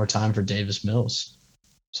lot more time for Davis Mills.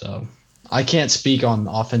 So I can't speak on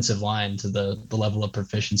the offensive line to the level of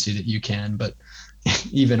proficiency that you can, but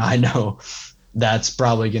even I know that's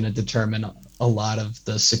probably going to determine a lot of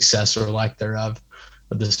the success or lack thereof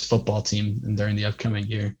of this football team during the upcoming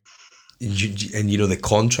year. And the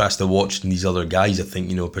contrast of watching these other guys, I think,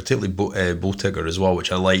 particularly Boetiger as well,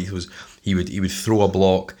 which I liked, was he would throw a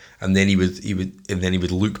block and then he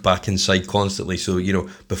would look back inside constantly. So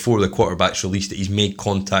before the quarterback's released it, he's made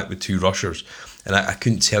contact with 2 rushers. And I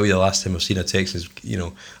couldn't tell you the last time I've seen a Texans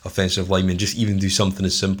offensive lineman just even do something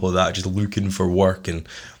as simple as that, just looking for work and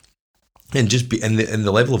just be in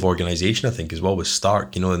the level of organisation, I think, as well, with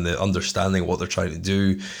Stark, and the understanding of what they're trying to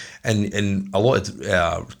do, and a lot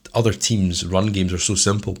of other teams' run games are so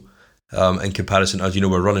simple in comparison. As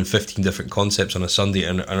we're running 15 different concepts on a Sunday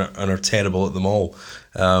and are terrible at them all.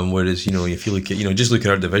 Whereas if you look at just look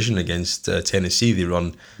at our division against Tennessee, they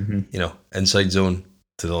run inside zone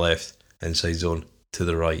to the left, inside zone to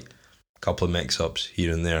the right. Couple of mix-ups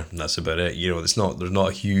here and there, and that's about it. There's not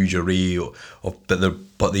a huge array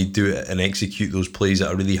but they do it and execute those plays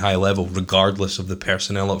at a really high level, regardless of the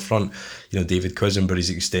personnel up front. David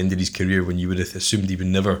Quisenberry's extended his career when you would have assumed he would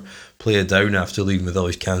never play it down after leaving with all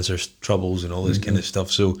his cancer troubles and all this kind of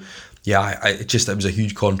stuff. So yeah, it was a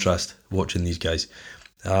huge contrast watching these guys.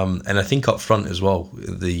 And I think up front as well,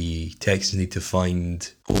 the Texans need to find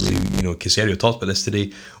only, Caserio talked about this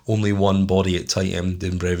today, only one body at tight end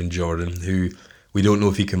in Brevin Jordan, who we don't know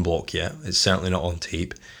if he can block yet. It's certainly not on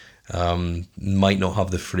tape. Might not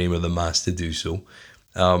have the frame or the mass to do so.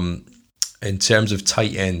 In terms of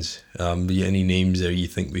tight ends, any names there you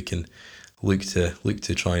think we can look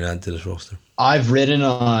to try and add to this roster? I've written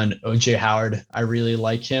on OJ Howard. I really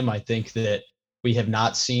like him. I think that we have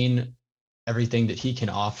not seen everything that he can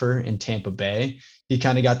offer in Tampa Bay. He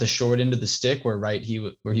kind of got the short end of the stick where he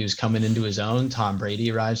was coming into his own. Tom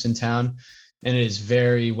Brady arrives in town, and it is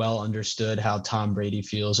very well understood how Tom Brady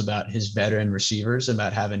feels about his veteran receivers,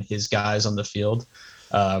 about having his guys on the field.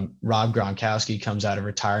 Rob Gronkowski comes out of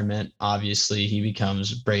retirement. Obviously, he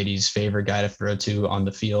becomes Brady's favorite guy to throw to on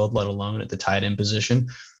the field, let alone at the tight end position.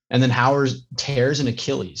 And then Howard tears an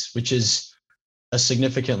Achilles, which is a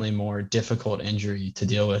significantly more difficult injury to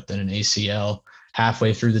deal with than an ACL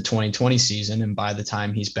halfway through the 2020 season. And by the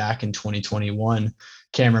time he's back in 2021,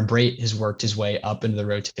 Cameron Brate has worked his way up into the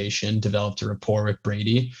rotation, developed a rapport with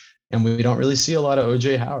Brady, and we don't really see a lot of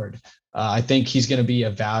OJ Howard. I think he's going to be a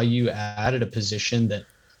value add at a position that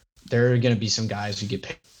there are going to be some guys who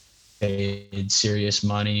get paid serious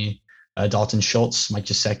money. Dalton Schultz, Mike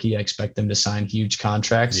Gesicki, I expect them to sign huge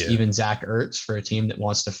contracts. Yeah. Even Zach Ertz for a team that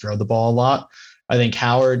wants to throw the ball a lot. I think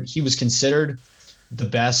Howard, he was considered the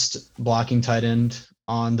best blocking tight end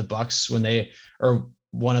on the Bucs when they are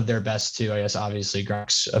one of their best too. I guess obviously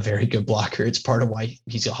Gronk's a very good blocker. It's part of why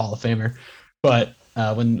he's a Hall of Famer. But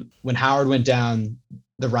when Howard went down,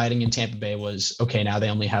 the writing in Tampa Bay was, okay, now they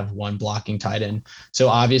only have one blocking tight end. So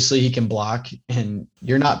obviously he can block, and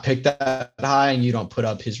you're not picked that high and you don't put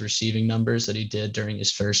up his receiving numbers that he did during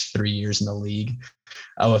his first 3 years in the league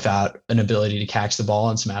without an ability to catch the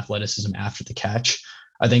ball and some athleticism after the catch.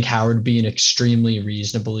 I think Howard would be an extremely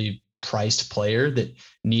reasonably priced player that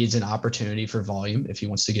needs an opportunity for volume if he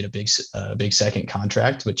wants to get a big second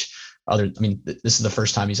contract, which this is the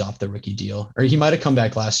first time he's off the rookie deal, or he might have come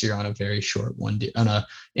back last year on a very short on a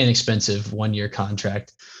inexpensive 1 year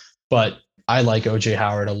contract. But I like OJ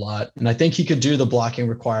Howard a lot, and I think he could do the blocking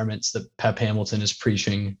requirements that Pep Hamilton is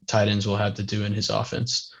preaching tight ends will have to do in his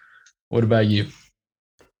offense. What about you?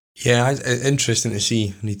 Yeah, interesting to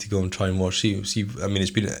see. I need to go and try and watch. See. I mean,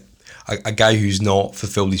 it's been a guy who's not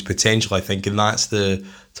fulfilled his potential, I think, and that's the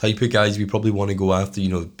type of guys we probably want to go after. You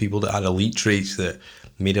know, people that had elite traits that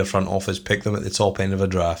made a front office pick them at the top end of a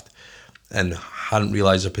draft and hadn't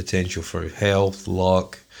realised their potential for health,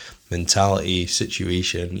 luck, mentality,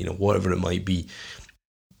 situation, you know, whatever it might be.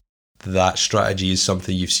 That strategy is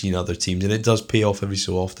something you've seen other teams, and it does pay off every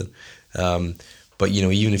so often. But, you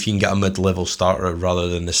know, even if you can get a mid-level starter rather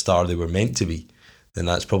than the star they were meant to be, then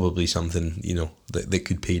that's probably something, you know, that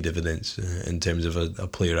could pay dividends in terms of a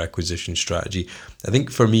player acquisition strategy. I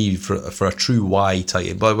think for me, for a true Y tight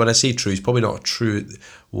end, but when I say true, it's probably not a true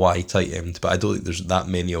Y tight end, but I don't think there's that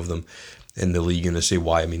many of them in the league. And I say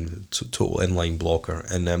Y, I mean total inline blocker.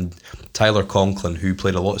 And Tyler Conklin, who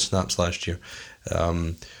played a lot of snaps last year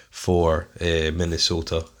for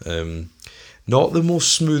Minnesota, not the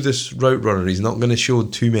most smoothest route runner. He's not going to show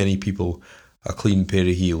too many people a clean pair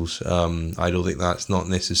of heels. I don't think that's not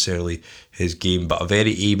necessarily his game, but a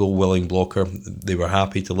very able, willing blocker. They were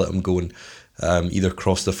happy to let him go and either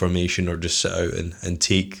cross the formation or just sit out and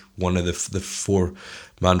take one of the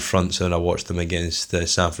four-man fronts. And I watched them against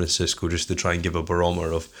San Francisco just to try and give a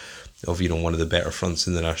barometer of you know, one of the better fronts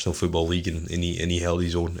in the National Football League, and he held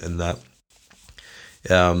his own in that.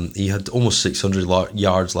 He had almost 600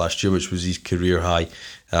 yards last year, which was his career high.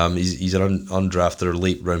 He's an undrafted or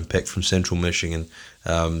late round pick from Central Michigan,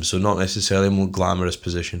 so not necessarily a more glamorous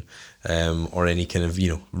position, or any kind of, you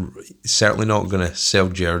know, certainly not going to sell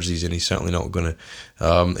jerseys, and he's certainly not going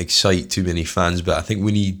to excite too many fans. But I think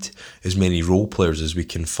we need as many role players as we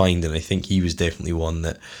can find, and I think he was definitely one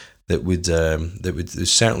that would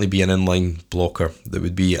certainly be an inline blocker that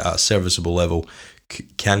would be at a serviceable level.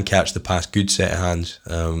 Can catch the pass, good set of hands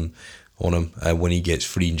on him when he gets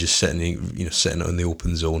free and just sitting in the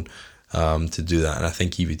open zone to do that. And I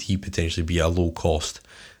think he potentially be a low cost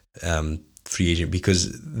free agent, because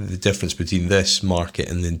the difference between this market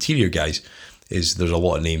and the interior guys is there's a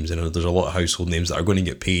lot of names, and there's a lot of household names that are going to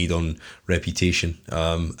get paid on reputation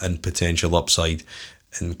and potential upside.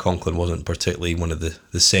 And Conklin wasn't particularly one of the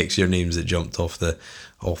sexier names that jumped off the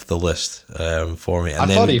list for me.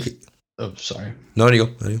 And Oh, sorry. No, there you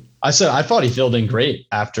go. I thought he filled in great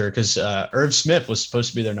after, because Irv Smith was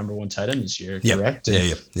supposed to be their number one tight end this year, correct?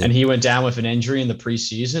 Yeah. And he went down with an injury in the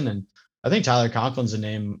preseason. And I think Tyler Conklin's a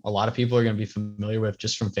name a lot of people are going to be familiar with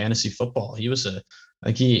just from fantasy football. He was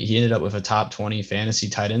he ended up with a top 20 fantasy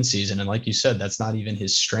tight end season. And like you said, that's not even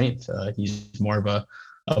his strength. He's more of a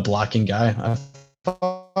blocking guy. I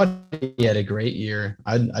thought he had a great year.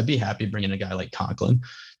 I'd be happy bringing a guy like Conklin,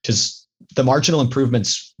 because the marginal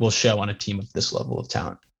improvements will show on a team of this level of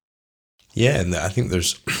talent. Yeah, and I think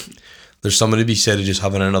there's something to be said of just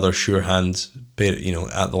having another sure hand, you know,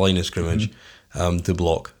 at the line of scrimmage to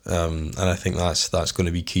block. And I think that's going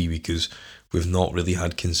to be key, because we've not really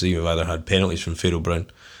had we've either had penalties from Pharaoh Brown,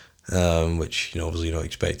 which, you know, obviously not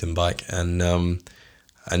expecting back, and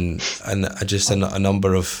just a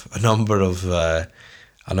number of kind of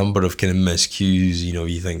miscues. You know,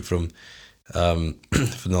 you think from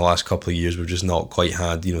the last couple of years, we've just not quite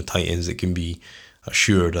had, you know, tight ends that can be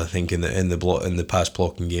assured. I think in the pass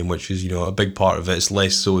blocking game, which is, you know, a big part of it. It's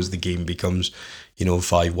less so as the game becomes, you know,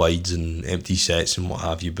 5 wides and empty sets and what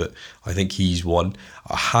have you. But I think he's one,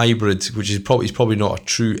 a hybrid, which is probably not a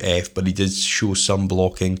true F, but he did show some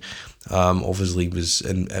blocking. Obviously was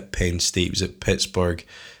at Penn State, was at Pittsburgh.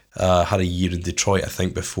 Had a year in Detroit, I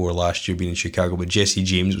think, before last year being in Chicago. But Jesse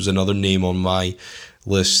James was another name on my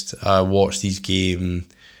list. I watched his game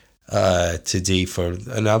today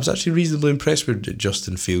and I was actually reasonably impressed with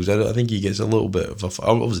Justin Fields. I think he gets a little bit of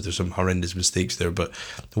obviously there's some horrendous mistakes there, but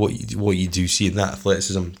what you do see in that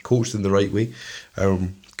athleticism, coached in the right way,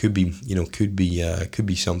 could be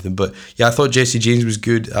something. But yeah, I thought Jesse James was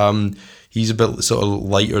good. He's a bit sort of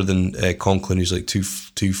lighter than Conklin, who's like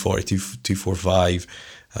 240, 245.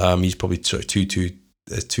 He's probably sort of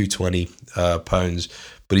 220 pounds,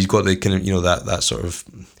 but he's got the kind of, you know, that sort of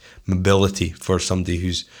mobility for somebody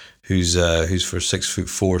who's for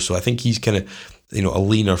 6'4". So I think he's kind of, you know, a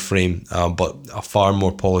leaner frame, but a far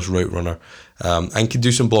more polished route runner, and can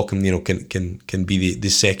do some blocking. You know, can be the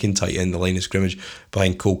second tight end, the line of scrimmage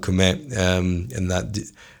behind Cole Kmet in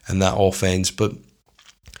that offense. But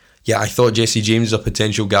yeah, I thought Jesse James is a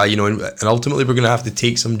potential guy. You know, and ultimately we're going to have to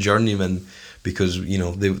take some journeymen, because, you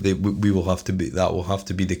know, we will have to be, that will have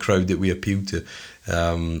to be the crowd that we appeal to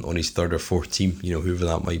on his third or fourth team, you know, whoever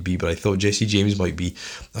that might be. But I thought Jesse James might be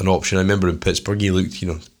an option. I remember in Pittsburgh he looked, you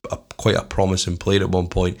know, quite a promising player at one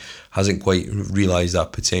point. Hasn't quite realised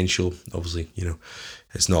that potential. Obviously,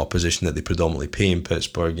 it's not a position that they predominantly pay in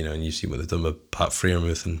Pittsburgh, and you see what they've done with Pat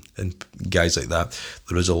Freiermuth and guys like that.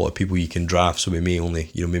 There is a lot of people you can draft, so we may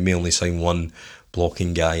only sign one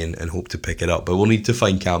blocking guy and hope to pick it up. But we'll need to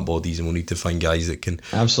find camp bodies, and we'll need to find guys that can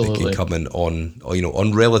come in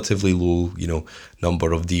on relatively low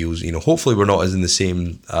number of deals. Hopefully we're not as in the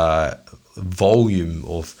same volume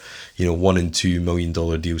of $1 and $2 million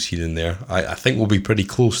deals here and there. I think we'll be pretty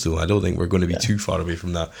close though. I don't think we're going to be too far away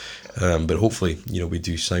from that. But hopefully we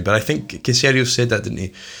do sign. But I think Caserio said that, didn't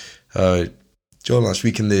he? John, last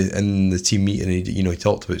week in the team meeting, he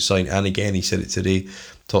talked about sign, and again he said it today.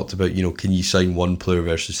 Talked about can you sign one player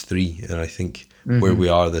versus three, and I think where we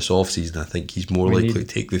are this offseason, I think he's more likely to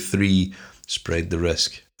take the three, spread the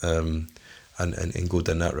risk, and go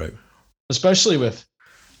down that route. Especially with,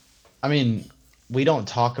 we don't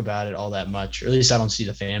talk about it all that much, or at least I don't see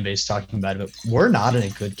the fan base talking about it, but we're not in a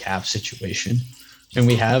good cap situation. And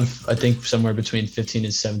we have, I think, somewhere between $15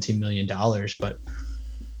 and $17 million, but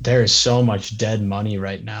there is so much dead money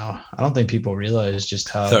right now. I don't think people realize just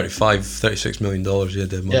how $36 million,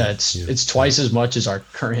 dead money. Yeah, it's twice as much as our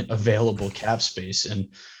current available cap space. And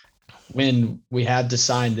when we had to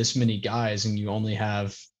sign this many guys and you only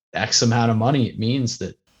have X amount of money, it means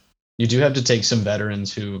that you do have to take some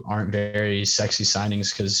veterans who aren't very sexy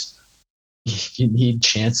signings, because you need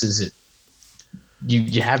chances.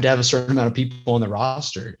 You have to have a certain amount of people on the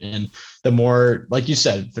roster. And the more, like you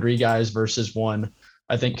said, 3 guys versus 1,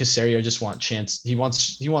 I think Caserio just wants chance. He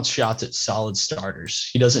wants shots at solid starters.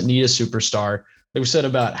 He doesn't need a superstar. Like we said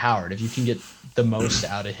about Howard, if you can get the most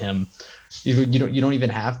out of him, you don't even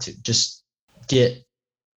have to. Just get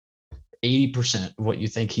 80% of what you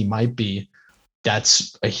think he might be.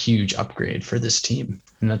 That's a huge upgrade for this team,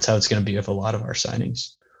 and that's how it's going to be with a lot of our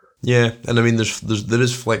signings. Yeah, and there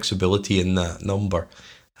is flexibility in that number,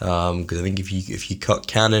 because I think if you cut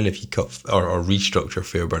Cannon, if you cut or restructure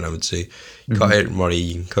Fairbairn, I would say cut Eric Murray,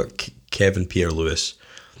 you can cut Kevin Pierre-Louis,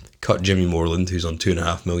 cut Jimmy Moreland, who's on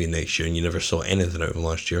 $2.5 million next year, and you never saw anything out of him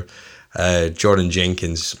last year. Jordan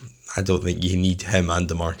Jenkins, I don't think you need him and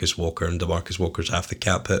DeMarcus Walker, and DeMarcus Walker's half the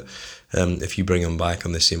cap hit if you bring him back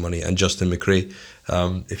on the same money. And Justin McRae,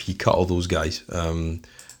 if you cut all those guys,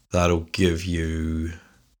 that'll give you...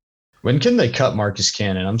 When can they cut Marcus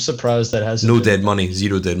Cannon? I'm surprised that hasn't...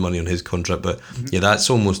 Zero dead money on his contract, but yeah, that's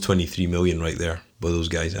almost $23 million right there with those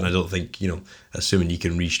guys. And I don't think, assuming you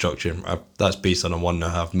can restructure, that's based on a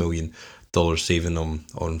 $1.5 million saving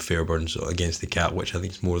on Fairbairn against the cap, which I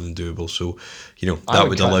think is more than doable. So, that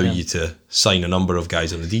would allow you to sign a number of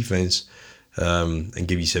guys on the defense, and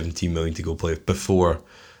give you $17 million to go play before,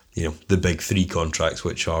 the big 3 contracts,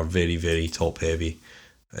 which are very, very top heavy,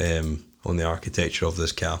 on the architecture of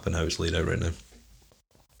this cap and how it's laid out right now.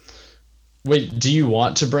 Wait, do you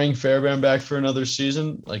want to bring Fairbairn back for another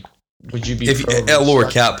season? Like, would you be at a lower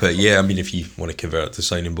cap hit? Yeah, if you want to convert it to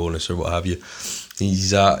signing bonus or what have you.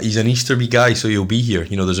 He's an Easterby guy, so he'll be here.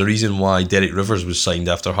 There's a reason why Derek Rivers was signed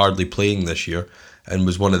after hardly playing this year, and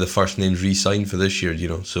was one of the first names re-signed for this year.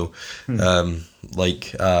 So, they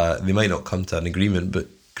might not come to an agreement, but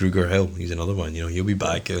Kruger Hill, he's another one. He'll be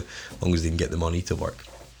back as long as they can get the money to work.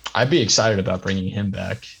 I'd be excited about bringing him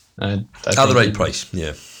back. At the right price, yeah.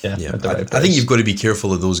 At the right price. I think you've got to be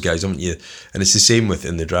careful of those guys, haven't you? And it's the same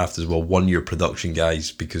within the draft as well, 1-year production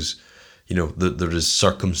guys, because, there is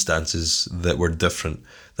circumstances that were different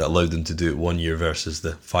that allowed them to do it 1 year versus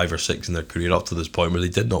the 5 or 6 in their career up to this point where they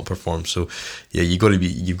did not perform. So, yeah, you've got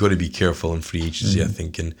to be careful in free agency, I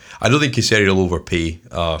think. And I don't think Caserio will overpay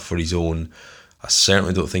for his own. I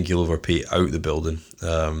certainly don't think he'll overpay out the building.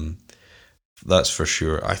 That's for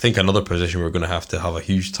sure. I think another position we're going to have a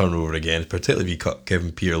huge turnover again, particularly if you cut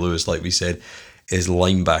Kevin Pierre-Louis, like we said, is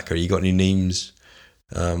linebacker. You got any names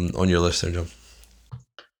on your list there, John?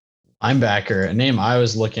 Linebacker, a name I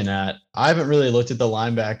was looking at. I haven't really looked at the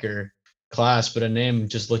linebacker class, but a name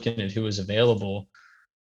just looking at who is available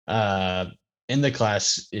in the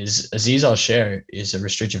class is Azeez Al-Shaair, is a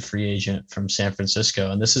restricted free agent from San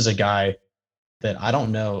Francisco. And this is a guy that I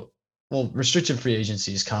don't know. Well, restricted free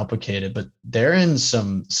agency is complicated, but they're in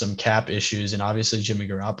some cap issues, and obviously Jimmy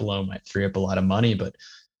Garoppolo might free up a lot of money, but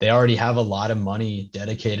they already have a lot of money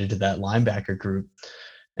dedicated to that linebacker group.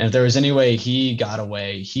 And if there was any way he got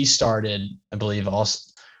away, he started, I believe, I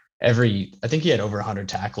think he had over 100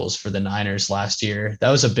 tackles for the Niners last year.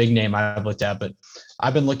 That was a big name I've looked at, but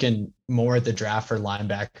I've been looking more at the draft for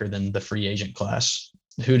linebacker than the free agent class.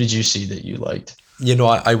 Who did you see that you liked?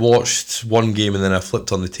 I watched one game and then I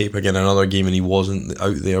flipped on the tape again, another game, and he wasn't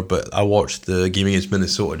out there. But I watched the game against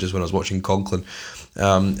Minnesota just when I was watching Conklin.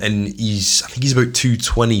 And I think he's about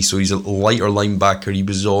 220, so he's a lighter linebacker. He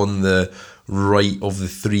was on the right of the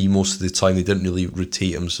three most of the time. They didn't really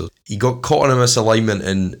rotate him, so he got caught on a misalignment,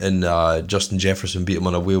 and Justin Jefferson beat him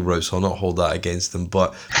on a wheel route, so I'll not hold that against him.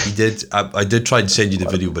 But he did. I did try and send you the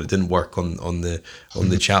video, but it didn't work on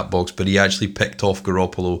the chat box. But he actually picked off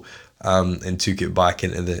Garoppolo and took it back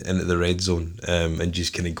into the red zone, and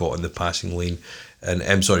just kind of got in the passing lane. And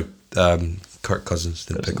I'm sorry, Kirk Cousins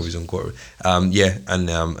didn't pick up his own quarterback.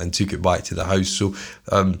 And took it back to the house. So.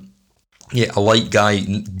 A light guy,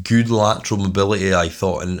 good lateral mobility, I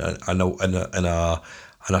thought, and a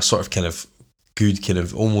sort of kind of good kind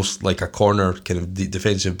of almost like a corner kind of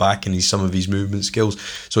defensive back in some of his movement skills.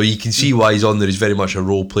 So you can see why he's on there. He's very much a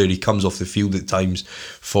role player. He comes off the field at times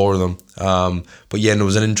for them. But it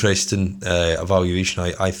was an interesting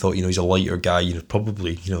evaluation. I thought, he's a lighter guy.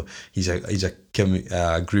 Probably, he's a Kim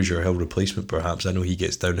Grugier Hill replacement, perhaps. I know he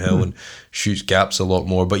gets downhill and shoots gaps a lot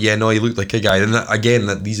more. But he looked like a guy. And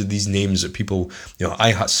these are these names that people,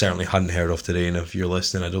 I certainly hadn't heard of today. And if you're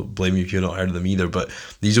listening, I don't blame you if you've not heard of them either. But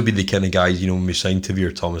these will be the kind of guys, when we signed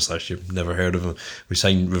Tavir Thomas last year, never heard of him.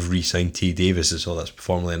 We've re-signed T. Davis as well. That's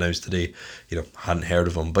formally announced today. Hadn't heard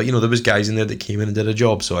of him. But, there was guys in there that came in and did a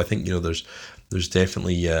job. So I think, there's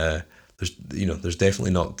definitely... there's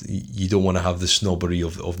definitely not. You don't want to have the snobbery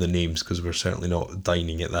of the names, because we're certainly not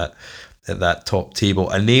dining at that top table.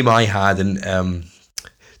 A name I had, and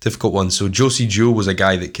difficult one. So Josie Joe was a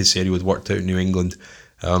guy that Caserio had worked out in New England,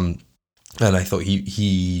 and I thought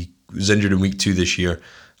he was injured in week 2 this year.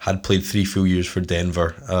 Had played 3 full years for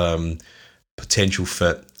Denver. Potential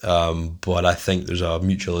fit, but I think there's a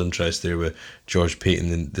mutual interest there with George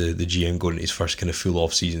Payton and the GM going into his first kind of full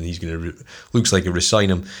off season. He's going to looks like he'll resign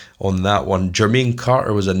him on that one. Jermaine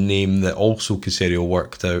Carter was a name that also Caserio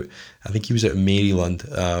worked out. I think he was out of Maryland,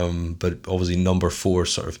 but obviously number 4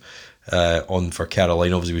 sort of on for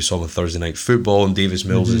Carolina. Obviously we saw him on Thursday Night Football and Davis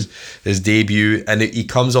Mills' his debut, and he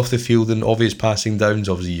comes off the field in obvious passing downs.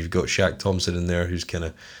 Obviously you've got Shaq Thompson in there, who's kind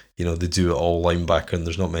of the do-it-all linebacker, and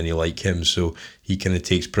there's not many like him, so he kind of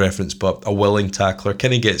takes preference. But a willing tackler,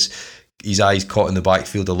 kind of gets his eyes caught in the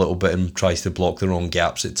backfield a little bit and tries to block the wrong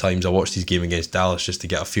gaps at times. I watched his game against Dallas just to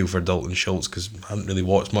get a feel for Dalton Schultz, because I hadn't really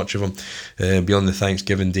watched much of him beyond the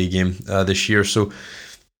Thanksgiving Day game this year. So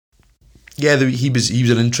he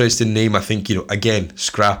was an interesting name. I think, again,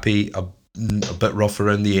 scrappy, a bit rough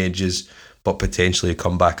around the edges, but potentially a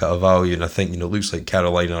comeback at a value. And I think, it looks like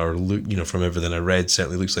Carolina, or from everything I read,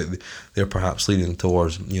 certainly looks like they're perhaps leaning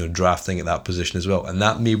towards, drafting at that position as well. And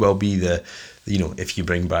that may well be if you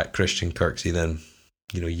bring back Christian Kirksey, then,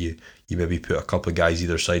 you maybe put a couple of guys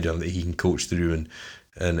either side of him that he can coach through, and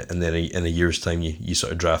then in a year's time you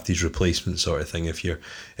sort of draft these replacements sort of thing if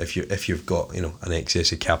you've got an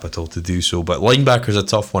excess of capital to do so. But linebacker's a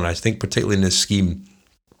tough one, I think, particularly in this scheme.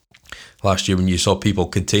 Last year, when you saw people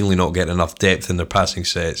continually not getting enough depth in their passing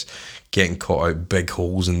sets, getting caught out big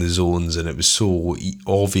holes in the zones, and it was so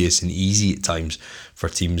obvious and easy at times for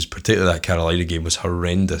teams, particularly that Carolina game was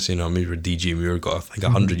horrendous. I remember DJ Moore got, I think,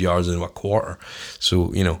 100 yards in a quarter.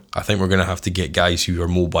 So, I think we're going to have to get guys who are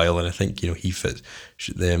mobile, and I think, he fits,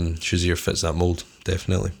 Shazier fits that mold,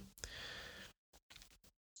 definitely.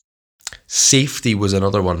 Safety was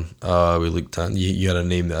another one we looked at. You had a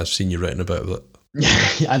name that I've seen you written about, but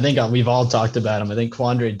I think we've all talked about him. I think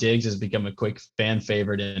Quandre Diggs has become a quick fan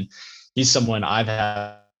favorite, and he's someone I've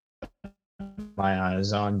had my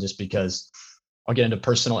eyes on just because. I'll get into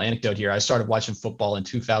personal anecdote here. I started watching football in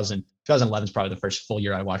 2000. 2011 is probably the first full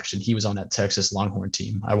year I watched, and he was on that Texas Longhorn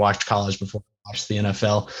team. I watched college before I watched the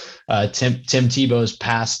NFL. Tim Tebow's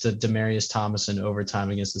pass to Demaryius Thomas in overtime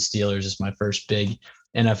against the Steelers is my first big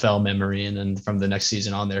NFL memory, and then from the next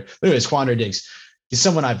season on there. But anyways, Quandre Diggs. He's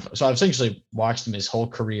someone I've essentially watched him his whole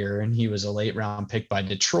career, and he was a late round pick by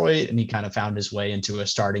Detroit, and he kind of found his way into a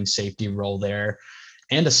starting safety role there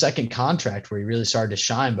and a second contract where he really started to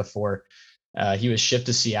shine before he was shipped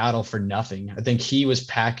to Seattle for nothing. I think he was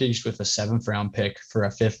packaged with a 7th round pick for a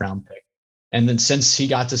 5th round pick. And then since he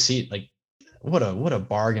got to see, like, what a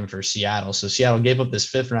bargain for Seattle. So Seattle gave up this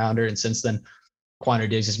 5th rounder, and since then Quandre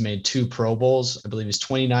Diggs has made 2 Pro Bowls. I believe he's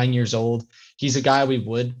 29 years old. He's a guy we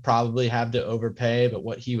would probably have to overpay, but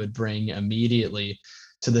what he would bring immediately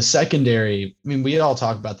to the secondary, I mean, we all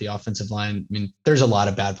talk about the offensive line. I mean, there's a lot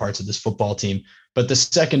of bad parts of this football team, but the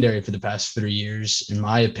secondary for the past 3 years, in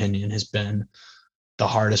my opinion, has been the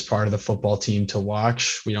hardest part of the football team to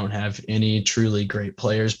watch. We don't have any truly great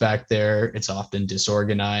players back there. It's often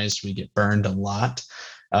disorganized. We get burned a lot.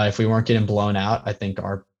 If we weren't getting blown out, I think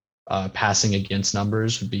our passing against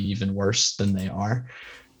numbers would be even worse than they are.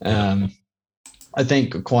 I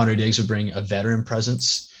think Quandre Diggs would bring a veteran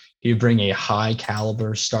presence. He would bring a high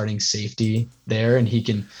caliber starting safety there, and he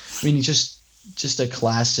can. I mean, he's just a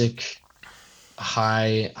classic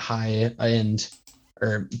high end,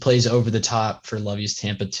 or plays over the top for Lovey's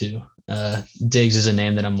Tampa too. Diggs is a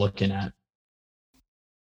name that I'm looking at.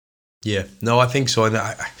 Yeah, no, I think so, and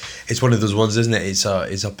it's one of those ones, isn't it? It's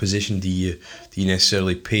a position do you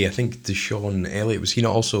necessarily pay? I think Deshaun Elliott, was he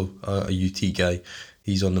not also a UT guy?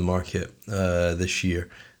 He's on the market this year.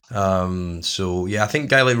 So yeah, I think a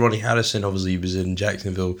guy like Ronnie Harrison, obviously he was in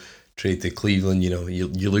Jacksonville, traded to Cleveland. You know,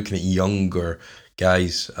 you're looking at younger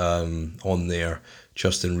guys on there.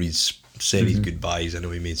 Justin Reed's said his goodbyes. I know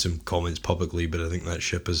he made some comments publicly, but I think that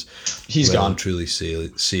ship he's gone. Truly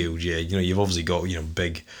sailed. Yeah, you know, you've obviously got, you know,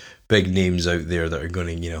 big names out there that are going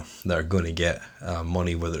to get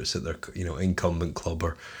money, whether it's at their, you know, incumbent club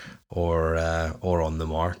or on the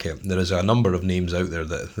market. There is a number of names out there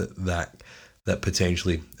that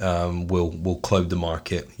potentially will cloud the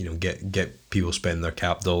market. You know, get people spend their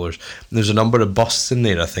cap dollars. And there's a number of busts in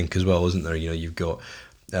there, I think, as well, isn't there? You know, you've got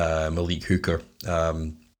Malik Hooker,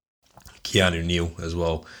 Keanu Neal as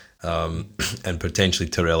well. And potentially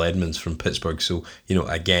Terrell Edmonds from Pittsburgh. So, you know,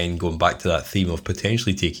 again, going back to that theme of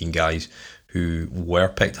potentially taking guys who were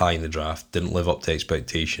picked high in the draft, didn't live up to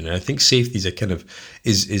expectation. And I think safety's a kind of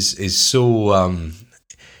is so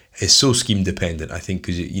scheme dependent. I think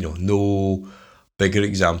because, you know, no bigger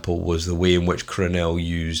example was the way in which Cornell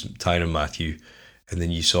used Tyrann Mathieu, and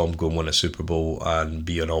then you saw him go and win a Super Bowl and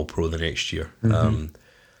be an All-Pro the next year.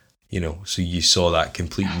 You know, so you saw that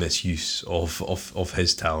complete misuse of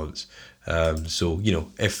his talents. So, you know,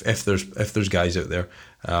 if there's guys out there,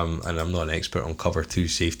 and I'm not an expert on cover 2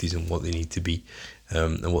 safeties and what they need to be,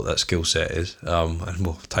 and what that skill set is, and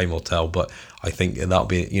well, time will tell. But I think that'll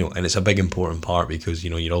be, you know, and it's a big important part because, you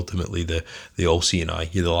know, you're ultimately the all-seeing eye.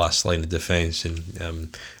 You're the last line of defence,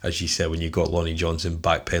 and as you said, when you've got Lonnie Johnson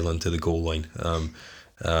backpedaling to the goal line,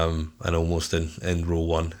 and almost in row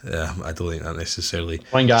one, I don't think that necessarily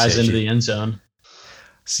One guy's into the end zone.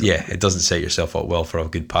 Yeah, it doesn't set yourself up well for a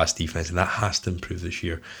good pass defense, and that has to improve this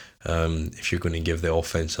year if you're going to give the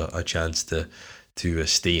offense a chance to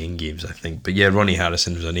stay in games, I think. But yeah, Ronnie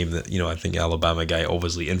Harrison was a name that, you know, I think Alabama guy,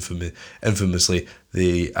 obviously infamously,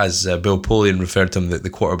 as Bill Polian referred to him, the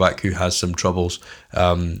quarterback who has some troubles,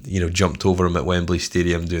 you know, jumped over him at Wembley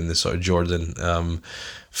Stadium doing this sort of Jordan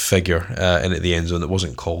figure in at the end zone that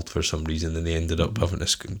wasn't called for some reason, and they ended up having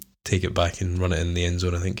to take it back and run it in the end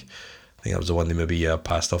zone. I think that was the one they maybe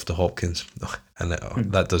passed off to Hopkins, and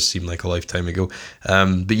that does seem like a lifetime ago.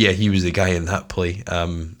 But yeah, he was the guy in that play,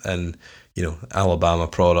 and you know, Alabama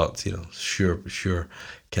product, you know, sure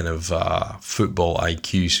kind of football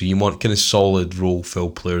IQ. So you want kind of solid role fill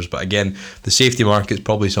players, but again, the safety market's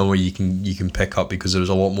probably somewhere you can pick up because there's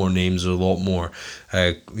a lot more names, there's a lot more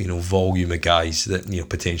you know, volume of guys that, you know,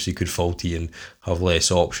 potentially could faulty and have less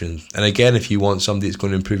options. And again, if you want somebody that's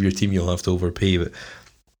going to improve your team, you'll have to overpay.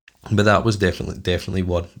 But that was definitely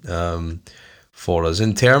one for us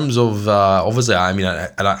in terms of obviously. I mean,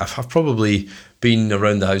 I've probably been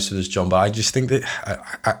around the house with this, John, but I just think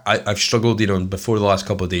that I've struggled, you know, before the last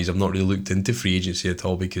couple of days. I've not really looked into free agency at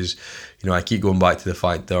all because, you know, I keep going back to the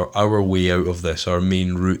fact that our way out of this, our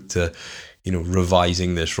main route to, you know,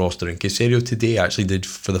 revising this roster, and Caserio today actually did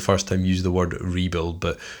for the first time use the word rebuild,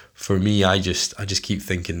 but for me, I just keep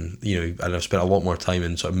thinking, you know, and I've spent a lot more time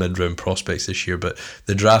in sort of mid-round prospects this year, but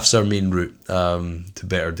the draft's our main route to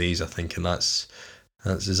better days, I think, and that's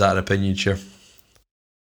is that an opinion, Chair?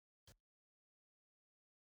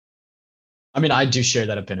 I mean, I do share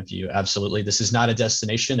that opinion of you. Absolutely. This is not a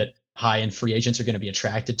destination that high-end free agents are going to be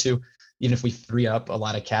attracted to. Even if we free up a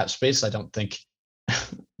lot of cap space, I don't think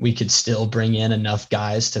we could still bring in enough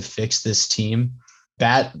guys to fix this team.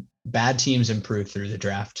 Bad teams improve through the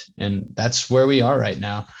draft, and that's where we are right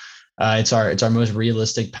now. It's our most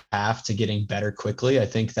realistic path to getting better quickly. I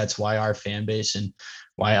think that's why our fan base and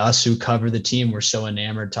why us who cover the team, we're so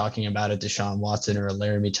enamored talking about a Deshaun Watson or a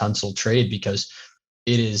Laramie Tunsil trade, because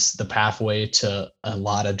it is the pathway to a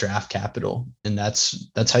lot of draft capital, and that's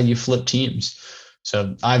how you flip teams.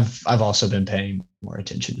 So I've also been paying more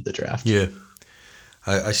attention to the draft. Yeah,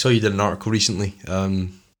 I saw you did an article recently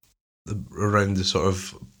around the sort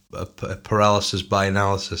of paralysis by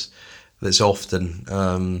analysis that's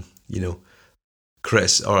often you know,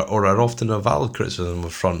 or are often a valid criticism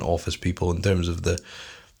of front office people in terms of the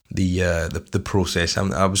process.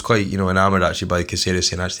 I was quite, you know, enamored actually by Caserio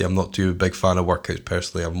saying, actually, I'm not too big fan of workouts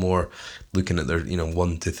personally. I'm more looking at their, you know,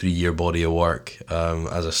 1 to 3 year body of work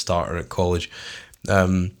as a starter at college.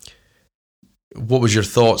 What was your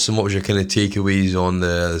thoughts and what was your kind of takeaways on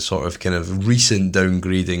the sort of kind of recent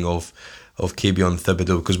downgrading of Kayvon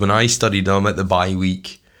Thibodeau? Because when I studied him at the bye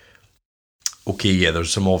week, okay, yeah,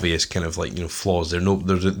 there's some obvious kind of like, flaws there.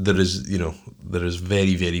 There is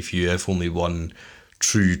very, very few, if only one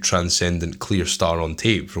true transcendent clear star on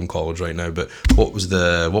tape from college right now. But what was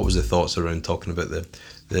the thoughts around talking about the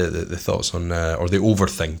thoughts on or the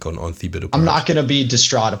overthink on Thibodeau? I'm not going to be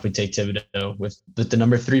distraught if we take Thibodeau with the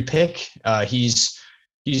number 3 pick. He's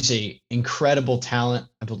a incredible talent.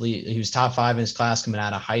 I believe he was top 5 in his class coming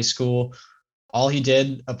out of high school. All he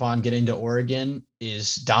did upon getting to Oregon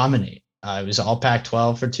is dominate. He was all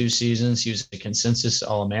Pac-12 for 2 seasons. He was a consensus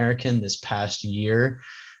All-American this past year.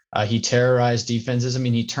 He terrorized defenses. I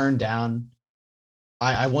mean, he turned down.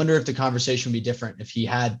 I wonder if the conversation would be different if he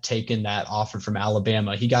had taken that offer from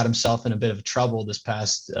Alabama. He got himself in a bit of trouble this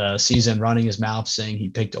past season, running his mouth saying he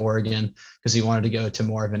picked Oregon because he wanted to go to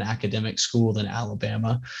more of an academic school than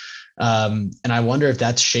Alabama. And I wonder if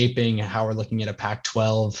that's shaping how we're looking at a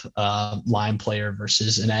Pac-12 line player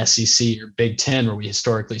versus an SEC or Big Ten, where we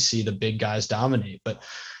historically see the big guys dominate. But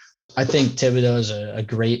I think Thibodeau is a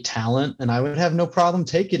great talent, and I would have no problem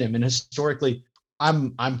taking him. And historically,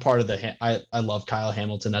 I'm part of I love Kyle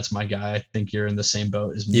Hamilton. That's my guy. I think you're in the same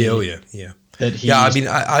boat as me. Yeah. I mean,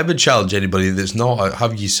 I would challenge anybody that's not.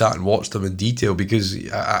 Have you sat and watched him in detail? Because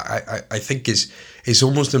I think it's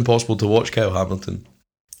almost impossible to watch Kyle Hamilton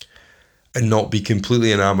and not be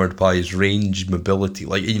completely enamored by his range, mobility.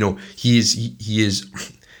 Like, he's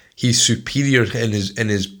superior in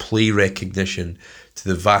his play recognition to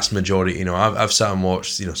the vast majority. I've sat and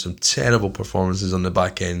watched some terrible performances on the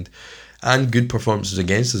back end and good performances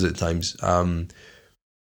against us at times.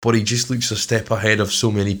 But he just looks a step ahead of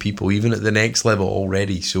so many people, even at the next level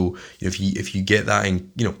already. So if you get that,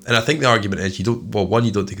 and I think the argument is you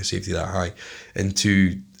don't take a safety that high, and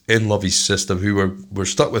two, in Lovey's system, who we're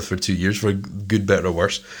stuck with for 2 years, for good, better or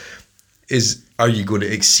worse, are you going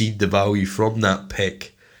to exceed the value from that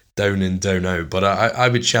pick down and down out? But I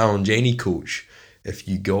would challenge any coach, if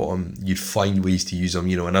you got him, you'd find ways to use him.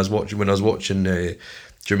 And when I was watching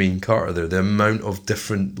Jermaine Carter there, the amount of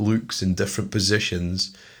different looks in different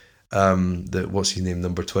positions that what's his name,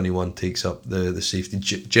 number 21, takes up the safety,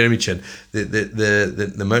 Jeremy Chin,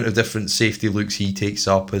 the amount of different safety looks he takes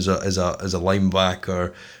up as a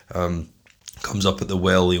linebacker, comes up at the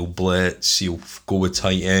well, he'll blitz, he'll go with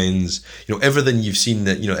tight ends, everything you've seen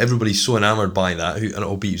that, everybody's so enamored by that, and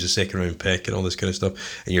albeit he was a second round pick and all this kind of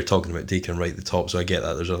stuff, and you're talking about taking right at the top, so I get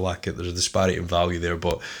that there's a disparity in value there,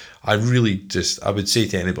 but I would say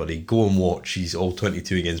to anybody, go and watch he's all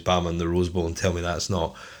 22 against Bama in the Rose Bowl and tell me that's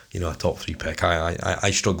not a top 3 pick.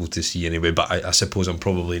 I struggle to see anyway, but I suppose I'm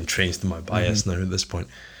probably entrenched in my bias now at this point.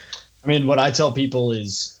 I mean, what I tell people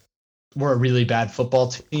is we're a really bad football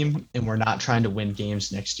team and we're not trying to win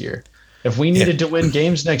games next year. If we needed to win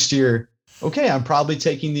games next year, okay, I'm probably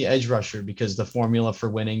taking the edge rusher, because the formula for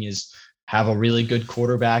winning is have a really good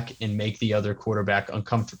quarterback and make the other quarterback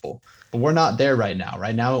uncomfortable. But we're not there right now.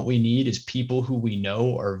 Right now, what we need is people who we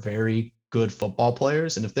know are very good football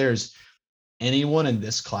players. And if there's anyone in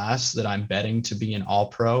this class that I'm betting to be an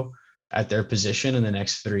all-pro at their position in the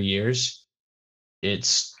next 3 years,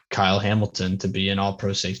 it's Kyle Hamilton to be an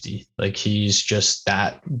all-pro safety. Like, he's just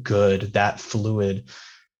that good, that fluid.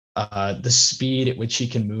 The speed at which he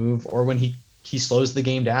can move, or when he slows the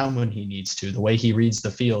game down when he needs to, the way he reads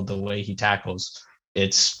the field, the way he tackles,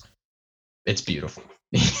 it's beautiful.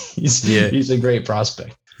 He's a great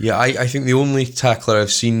prospect. Yeah, I think the only tackler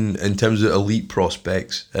I've seen in terms of elite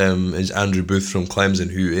prospects is Andrew Booth from Clemson,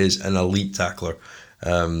 who is an elite tackler.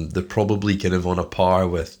 They're probably kind of on a par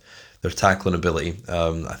with their tackling ability.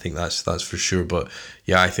 I think that's for sure. But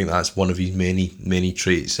yeah, I think that's one of his many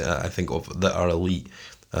traits I think of that are elite.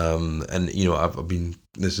 And I've been.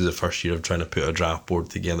 This is the first year of trying to put a draft board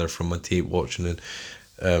together from my tape watching,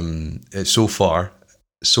 and so far,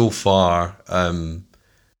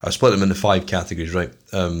 I split them into 5 categories, right?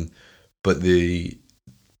 But the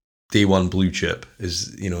day one blue chip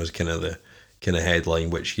is kind of the kind of headline,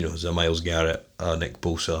 which is a Myles Garrett, Nick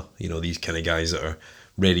Bosa, these kind of guys that are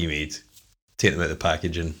ready made. Take them out of the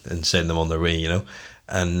package and send them on their way,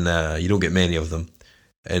 and you don't get many of them.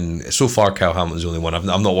 And so far, Kyle Hamilton's the only one. I've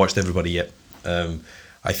not watched everybody yet.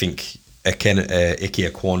 I think Ike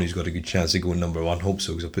Ekwonu's got a good chance of going number 1. Hope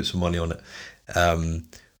so, because I put some money on it.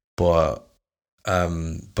 But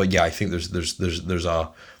yeah, I think there's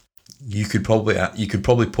a you could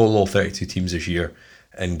probably poll all 32 teams this year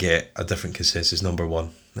and get a different consensus number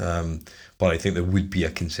 1. But I think there would be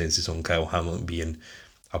a consensus on Kyle Hamilton being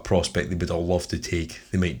a prospect they would all love to take.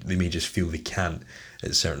 They may just feel they can't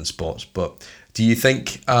at certain spots. But Do you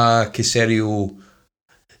think Caserio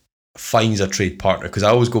finds a trade partner? Because I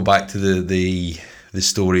always go back to the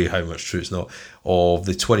story, how much true it's not, of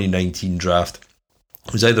the 2019 draft.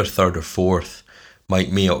 It was either third or fourth. Mike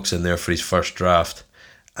Mayock's in there for his first draft,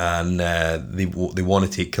 and they want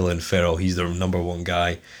to take Killian Ferrell. He's their number one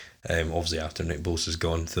guy. Obviously, after Nick Bosa's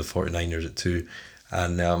gone to the 49ers at 2.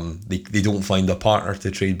 And they don't find a partner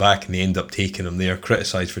to trade back, and they end up taking him. They are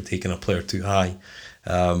criticised for taking a player too high,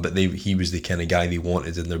 but he was the kind of guy they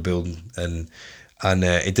wanted in their building, and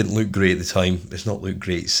it didn't look great at the time. It's not looked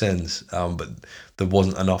great since, but there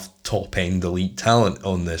wasn't enough top end elite talent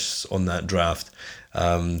on that draft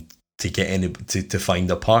to get to find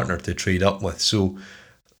a partner to trade up with. So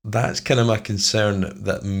that's kind of my concern,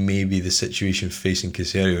 that maybe the situation facing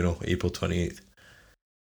Caserio, April 28th.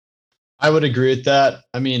 I would agree with that.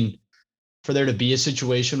 I mean, for there to be a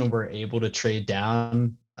situation where we're able to trade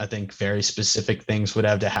down, I think very specific things would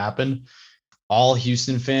have to happen. All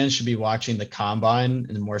Houston fans should be watching the combine,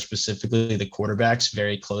 and more specifically the quarterbacks,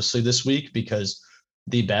 very closely this week, because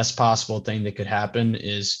the best possible thing that could happen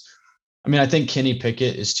is, I think Kenny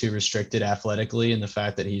Pickett is too restricted athletically, and the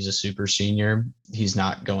fact that he's a super senior, he's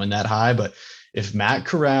not going that high. But if Matt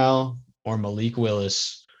Corral or Malik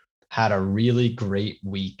Willis had a really great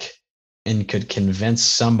week and could convince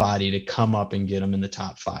somebody to come up and get him in the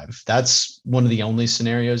top 5, that's one of the only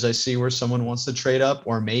scenarios I see where someone wants to trade up.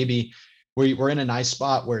 Or maybe we're in a nice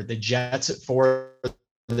spot where the Jets at 4,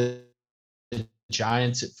 the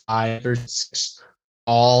Giants at 5 or 6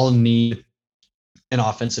 all need an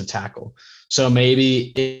offensive tackle. So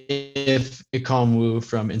maybe if Ikonwu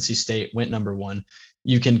from NC State went number 1,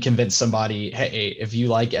 you can convince somebody, hey, if you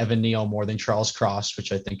like Evan Neal more than Charles Cross,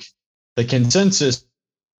 which I think the consensus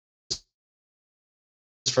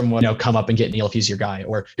from what, come up and get Neal if he's your guy.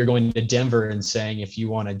 Or you're going to Denver and saying if you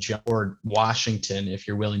want to jump, or Washington if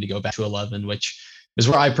you're willing to go back to 11, which is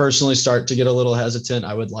where I personally start to get a little hesitant.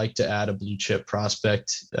 I would like to add a blue chip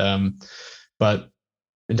prospect, but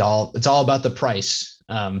it's all about the price.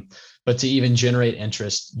 But to even generate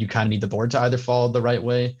interest, you kind of need the board to either fall the right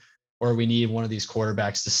way, or we need one of these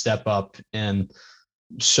quarterbacks to step up. And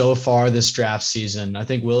so far this draft season, I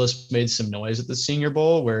think Willis made some noise at the Senior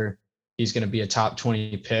Bowl where he's going to be a top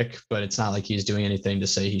 20 pick, but it's not like he's doing anything to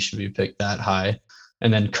say he should be picked that high.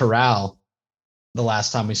 And then Corral, the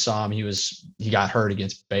last time we saw him, he got hurt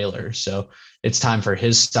against Baylor. So it's time for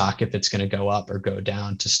his stock, if it's going to go up or go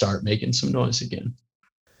down, to start making some noise again.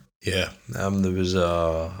 Yeah, there was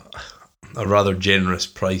a rather generous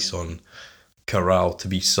price on Corral to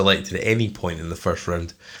be selected at any point in the first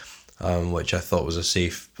round, which I thought was a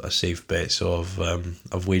safe bet. So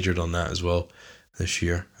I've wagered on that as well this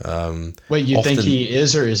year. Wait, you think he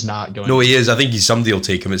is or is not going? No, he is. I think somebody will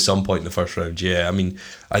take him at some point in the first round. Yeah,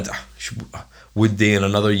 would they in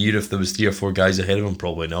another year if there was 3 or 4 guys ahead of him?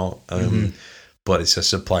 Probably not. But it's a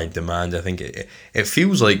supply and demand. I think it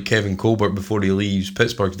feels like Kevin Colbert, before he leaves,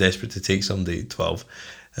 Pittsburgh's desperate to take somebody at 12.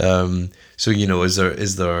 So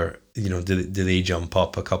is there do they jump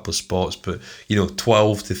up a couple of spots? But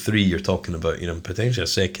 12 to 3, you're talking about potentially a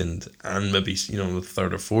second and maybe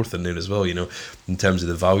third or fourth in there as well. In terms of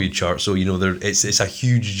the value chart. So it's a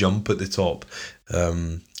huge jump at the top.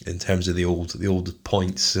 In terms of the old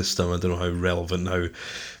points system, I don't know how relevant, how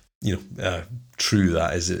true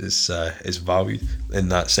that is valued in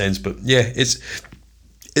that sense. But yeah,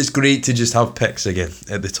 it's great to just have picks again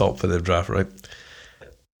at the top of the draft, right?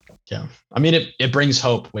 Yeah. It brings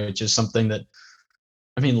hope, which is something that,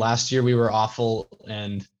 last year we were awful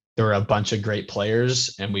and there were a bunch of great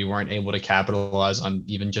players and we weren't able to capitalize on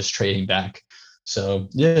even just trading back. So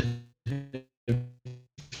yeah,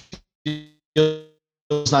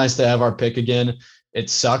 it's nice to have our pick again. It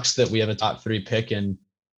sucks that we have a top 3 pick, and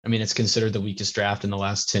it's considered the weakest draft in the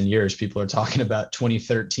last 10 years. People are talking about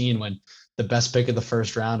 2013 when the best pick of the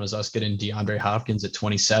first round was us getting DeAndre Hopkins at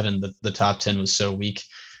 27. The top 10 was so weak.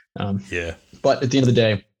 But at the end of the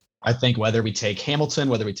day, I think whether we take Hamilton,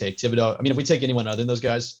 whether we take Thibodeau, if we take anyone other than those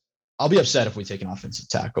guys, I'll be upset if we take an offensive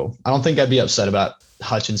tackle. I don't think I'd be upset about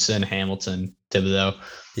Hutchinson, Hamilton, Thibodeau,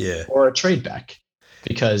 or a trade back,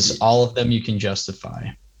 because all of them you can justify.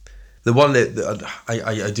 The one that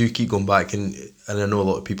I do keep going back, and I know a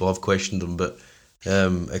lot of people have questioned him, but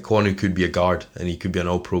Ekwonu could be a guard, and he could be an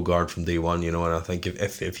all-pro guard from day one, and I think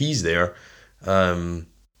if he's there,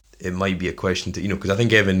 it might be a question to, because I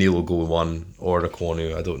think Evan Neal will go with one, or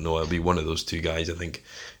Ekwonu. I don't know. It'll be one of those 2 guys. I think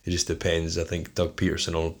it just depends. I think Doug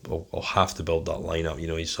Peterson will have to build that lineup.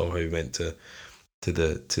 You saw how he went to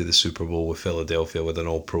the Super Bowl with Philadelphia with an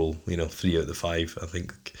all-pro, 3 out of the 5, I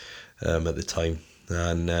think, at the time.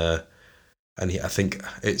 And And I think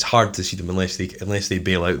it's hard to see them unless they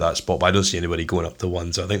bail out that spot. But I don't see anybody going up to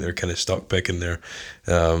 1, so I think they're kind of stuck picking there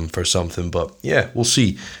for something. But yeah, we'll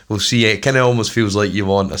see. It kind of almost feels like you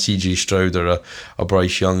want a CJ Stroud or a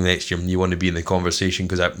Bryce Young next year, and you want to be in the conversation.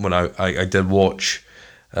 Because when I did watch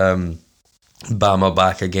Bama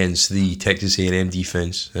back against the Texas A&M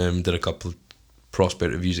defense, did a couple of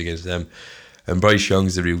prospect reviews against them, and Bryce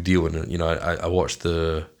Young's the real deal. And I watched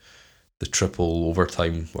the triple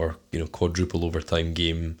overtime or quadruple overtime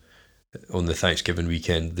game on the Thanksgiving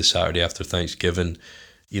weekend, the Saturday after Thanksgiving.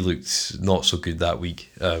 He looked not so good that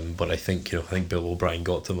week, but I think Bill O'Brien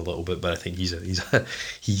got to him a little bit. But I think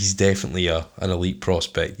he's definitely an elite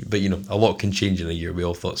prospect. But a lot can change in a year. We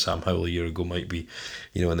all thought Sam Howell a year ago might be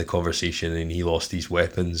in the conversation, and he lost these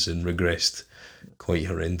weapons and regressed quite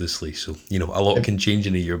horrendously. So a lot can change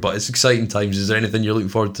in a year, but it's exciting times. Is there anything you're looking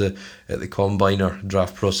forward to at the combine or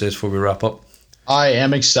draft process before we wrap up? I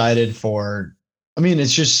am excited for.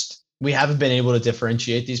 It's just we haven't been able to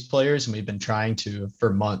differentiate these players, and we've been trying to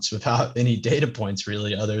for months without any data points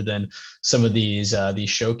really, other than some of these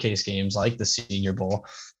showcase games like the Senior Bowl.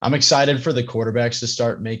 I'm excited for the quarterbacks to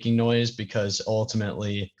start making noise, because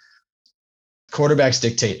ultimately quarterbacks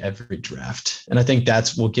dictate every draft. And I think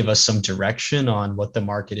will give us some direction on what the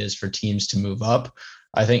market is for teams to move up.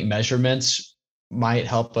 I think measurements might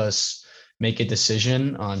help us make a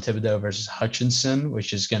decision on Thibodeau versus Hutchinson,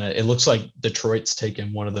 which is it looks like Detroit's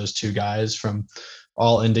taken one of those two guys from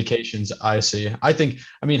all indications I see. I think,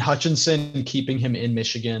 Hutchinson, keeping him in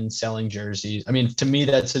Michigan, selling jerseys. To me,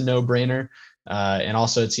 that's a no-brainer. And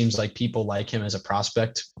also it seems like people like him as a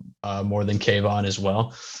prospect more than Kayvon as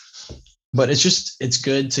well. But it's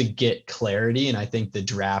good to get clarity, and I think the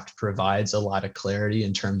draft provides a lot of clarity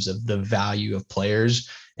in terms of the value of players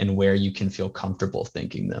and where you can feel comfortable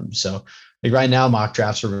thinking them. So right now, mock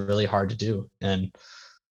drafts are really hard to do. And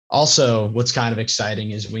also what's kind of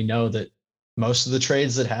exciting is we know that most of the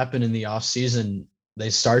trades that happen in the offseason, they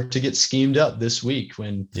start to get schemed up this week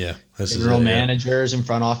when general managers and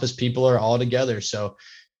front office people are all together. So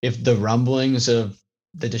if the rumblings of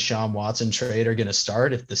the Deshaun Watson trade are going to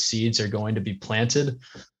start, if the seeds are going to be planted,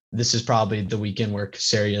 this is probably the weekend where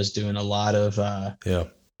Caserio is doing a lot of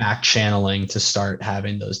back channeling to start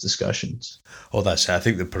having those discussions. Oh, that's it. I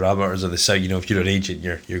think the parameters of the site, if you're an agent,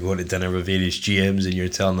 you're going to dinner with various GMs and you're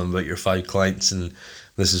telling them about your 5 clients and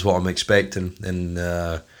this is what I'm expecting, and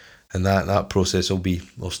that process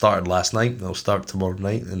will start last night. It'll start tomorrow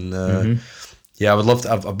night, and yeah, I would love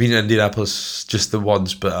to. I've been in Indianapolis just the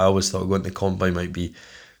once, but I always thought going to Combine might be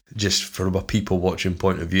just from a people watching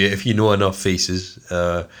point of view. If you know enough faces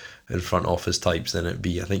in front office types, then it'd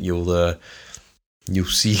be. I think you'll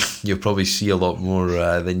probably see a lot more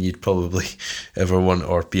than you'd probably ever want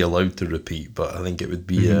or be allowed to repeat. But I think it would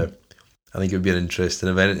be. I think it would be an interesting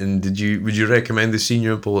event. And would you recommend the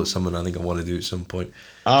Senior Bowl? It's something I think I want to do at some point.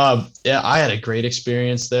 Yeah, I had a great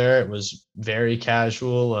experience there. It was very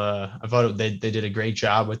casual. I thought they did a great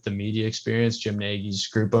job with the media experience, Jim Nagy's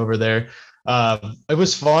group over there. It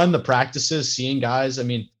was fun. The practices, seeing guys.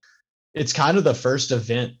 It's kind of the first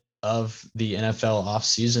event of the NFL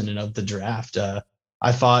offseason and of the draft.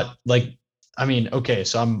 I thought okay,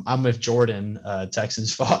 so I'm with Jordan,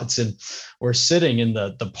 Texans thoughts, and we're sitting in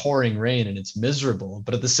the pouring rain and it's miserable.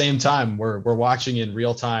 But at the same time, we're watching in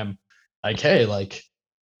real time,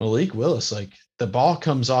 Malik Willis, the ball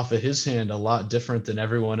comes off of his hand a lot different than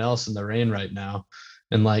everyone else in the rain right now.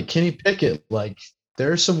 And Kenny Pickett,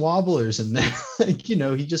 there are some wobblers in there.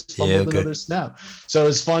 He just fumbled another snap. So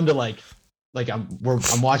it's fun to I'm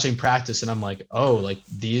watching practice and I'm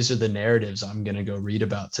these are the narratives I'm going to go read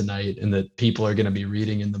about tonight and that people are going to be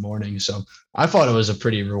reading in the morning. So I thought it was a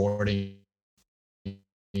pretty rewarding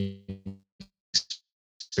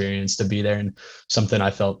experience to be there and something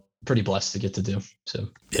I felt pretty blessed to get to do. So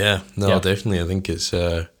definitely. I think it's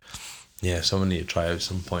someone need to try out at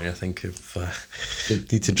some point. I think if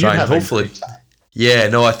need to try and hopefully. Yeah,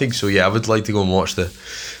 no, I think so. Yeah, I would like to go and watch the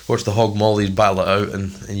Hog Mollies battle it out,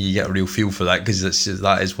 and you get a real feel for that, because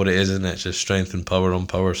that is what it is, isn't it? It's just strength and power on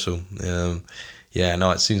power. So,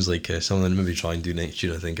 it seems like something to maybe try and do next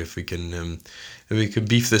year. I think if we can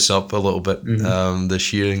beef this up a little bit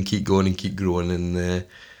this year and keep going and keep growing, and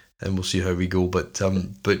we'll see how we go. But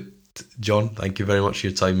John, thank you very much for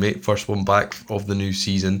your time, mate. First one back of the new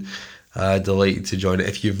season. Delighted to join it.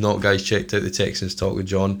 If you've not, guys, checked out the Texans Talk with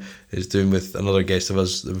John, is doing with another guest of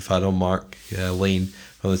us that we've had on, Mark Lane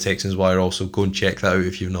from the Texans Wire. Also, go and check that out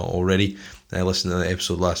if you've not already. Listen to the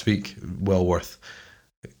episode last week. Well worth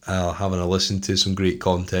having a listen to. Some great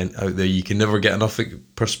content out there. You can never get enough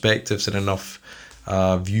perspectives and enough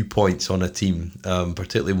viewpoints on a team,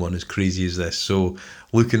 particularly one as crazy as this. So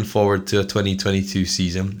looking forward to a 2022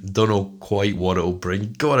 season. Don't know quite what it'll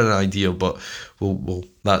bring. Got an idea, but we'll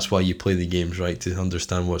that's why you play the games, right, to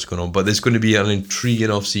understand what's going on. But there's going to be an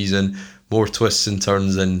intriguing off season, more twists and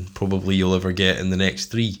turns than probably you'll ever get in the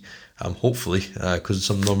next 3. Hopefully, because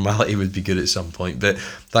some normality would be good at some point. But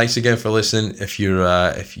thanks again for listening. If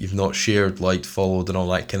you've not shared, liked, followed, and all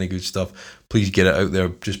that kind of good stuff, please get it out there.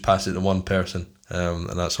 Just pass it to one person, and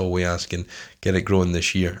that's all we ask, and get it growing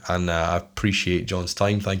this year. And I appreciate John's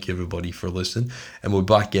time. Thank you everybody for listening, and we'll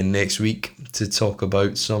be back in next week to talk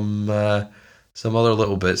about some other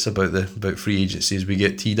little bits about free agency as we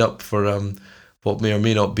get teed up for what may or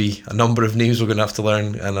may not be a number of names we're going to have to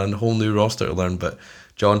learn and a whole new roster to learn. But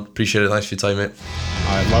John, appreciate it. Thanks for your time, mate.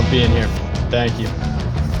 I love being here. Thank you.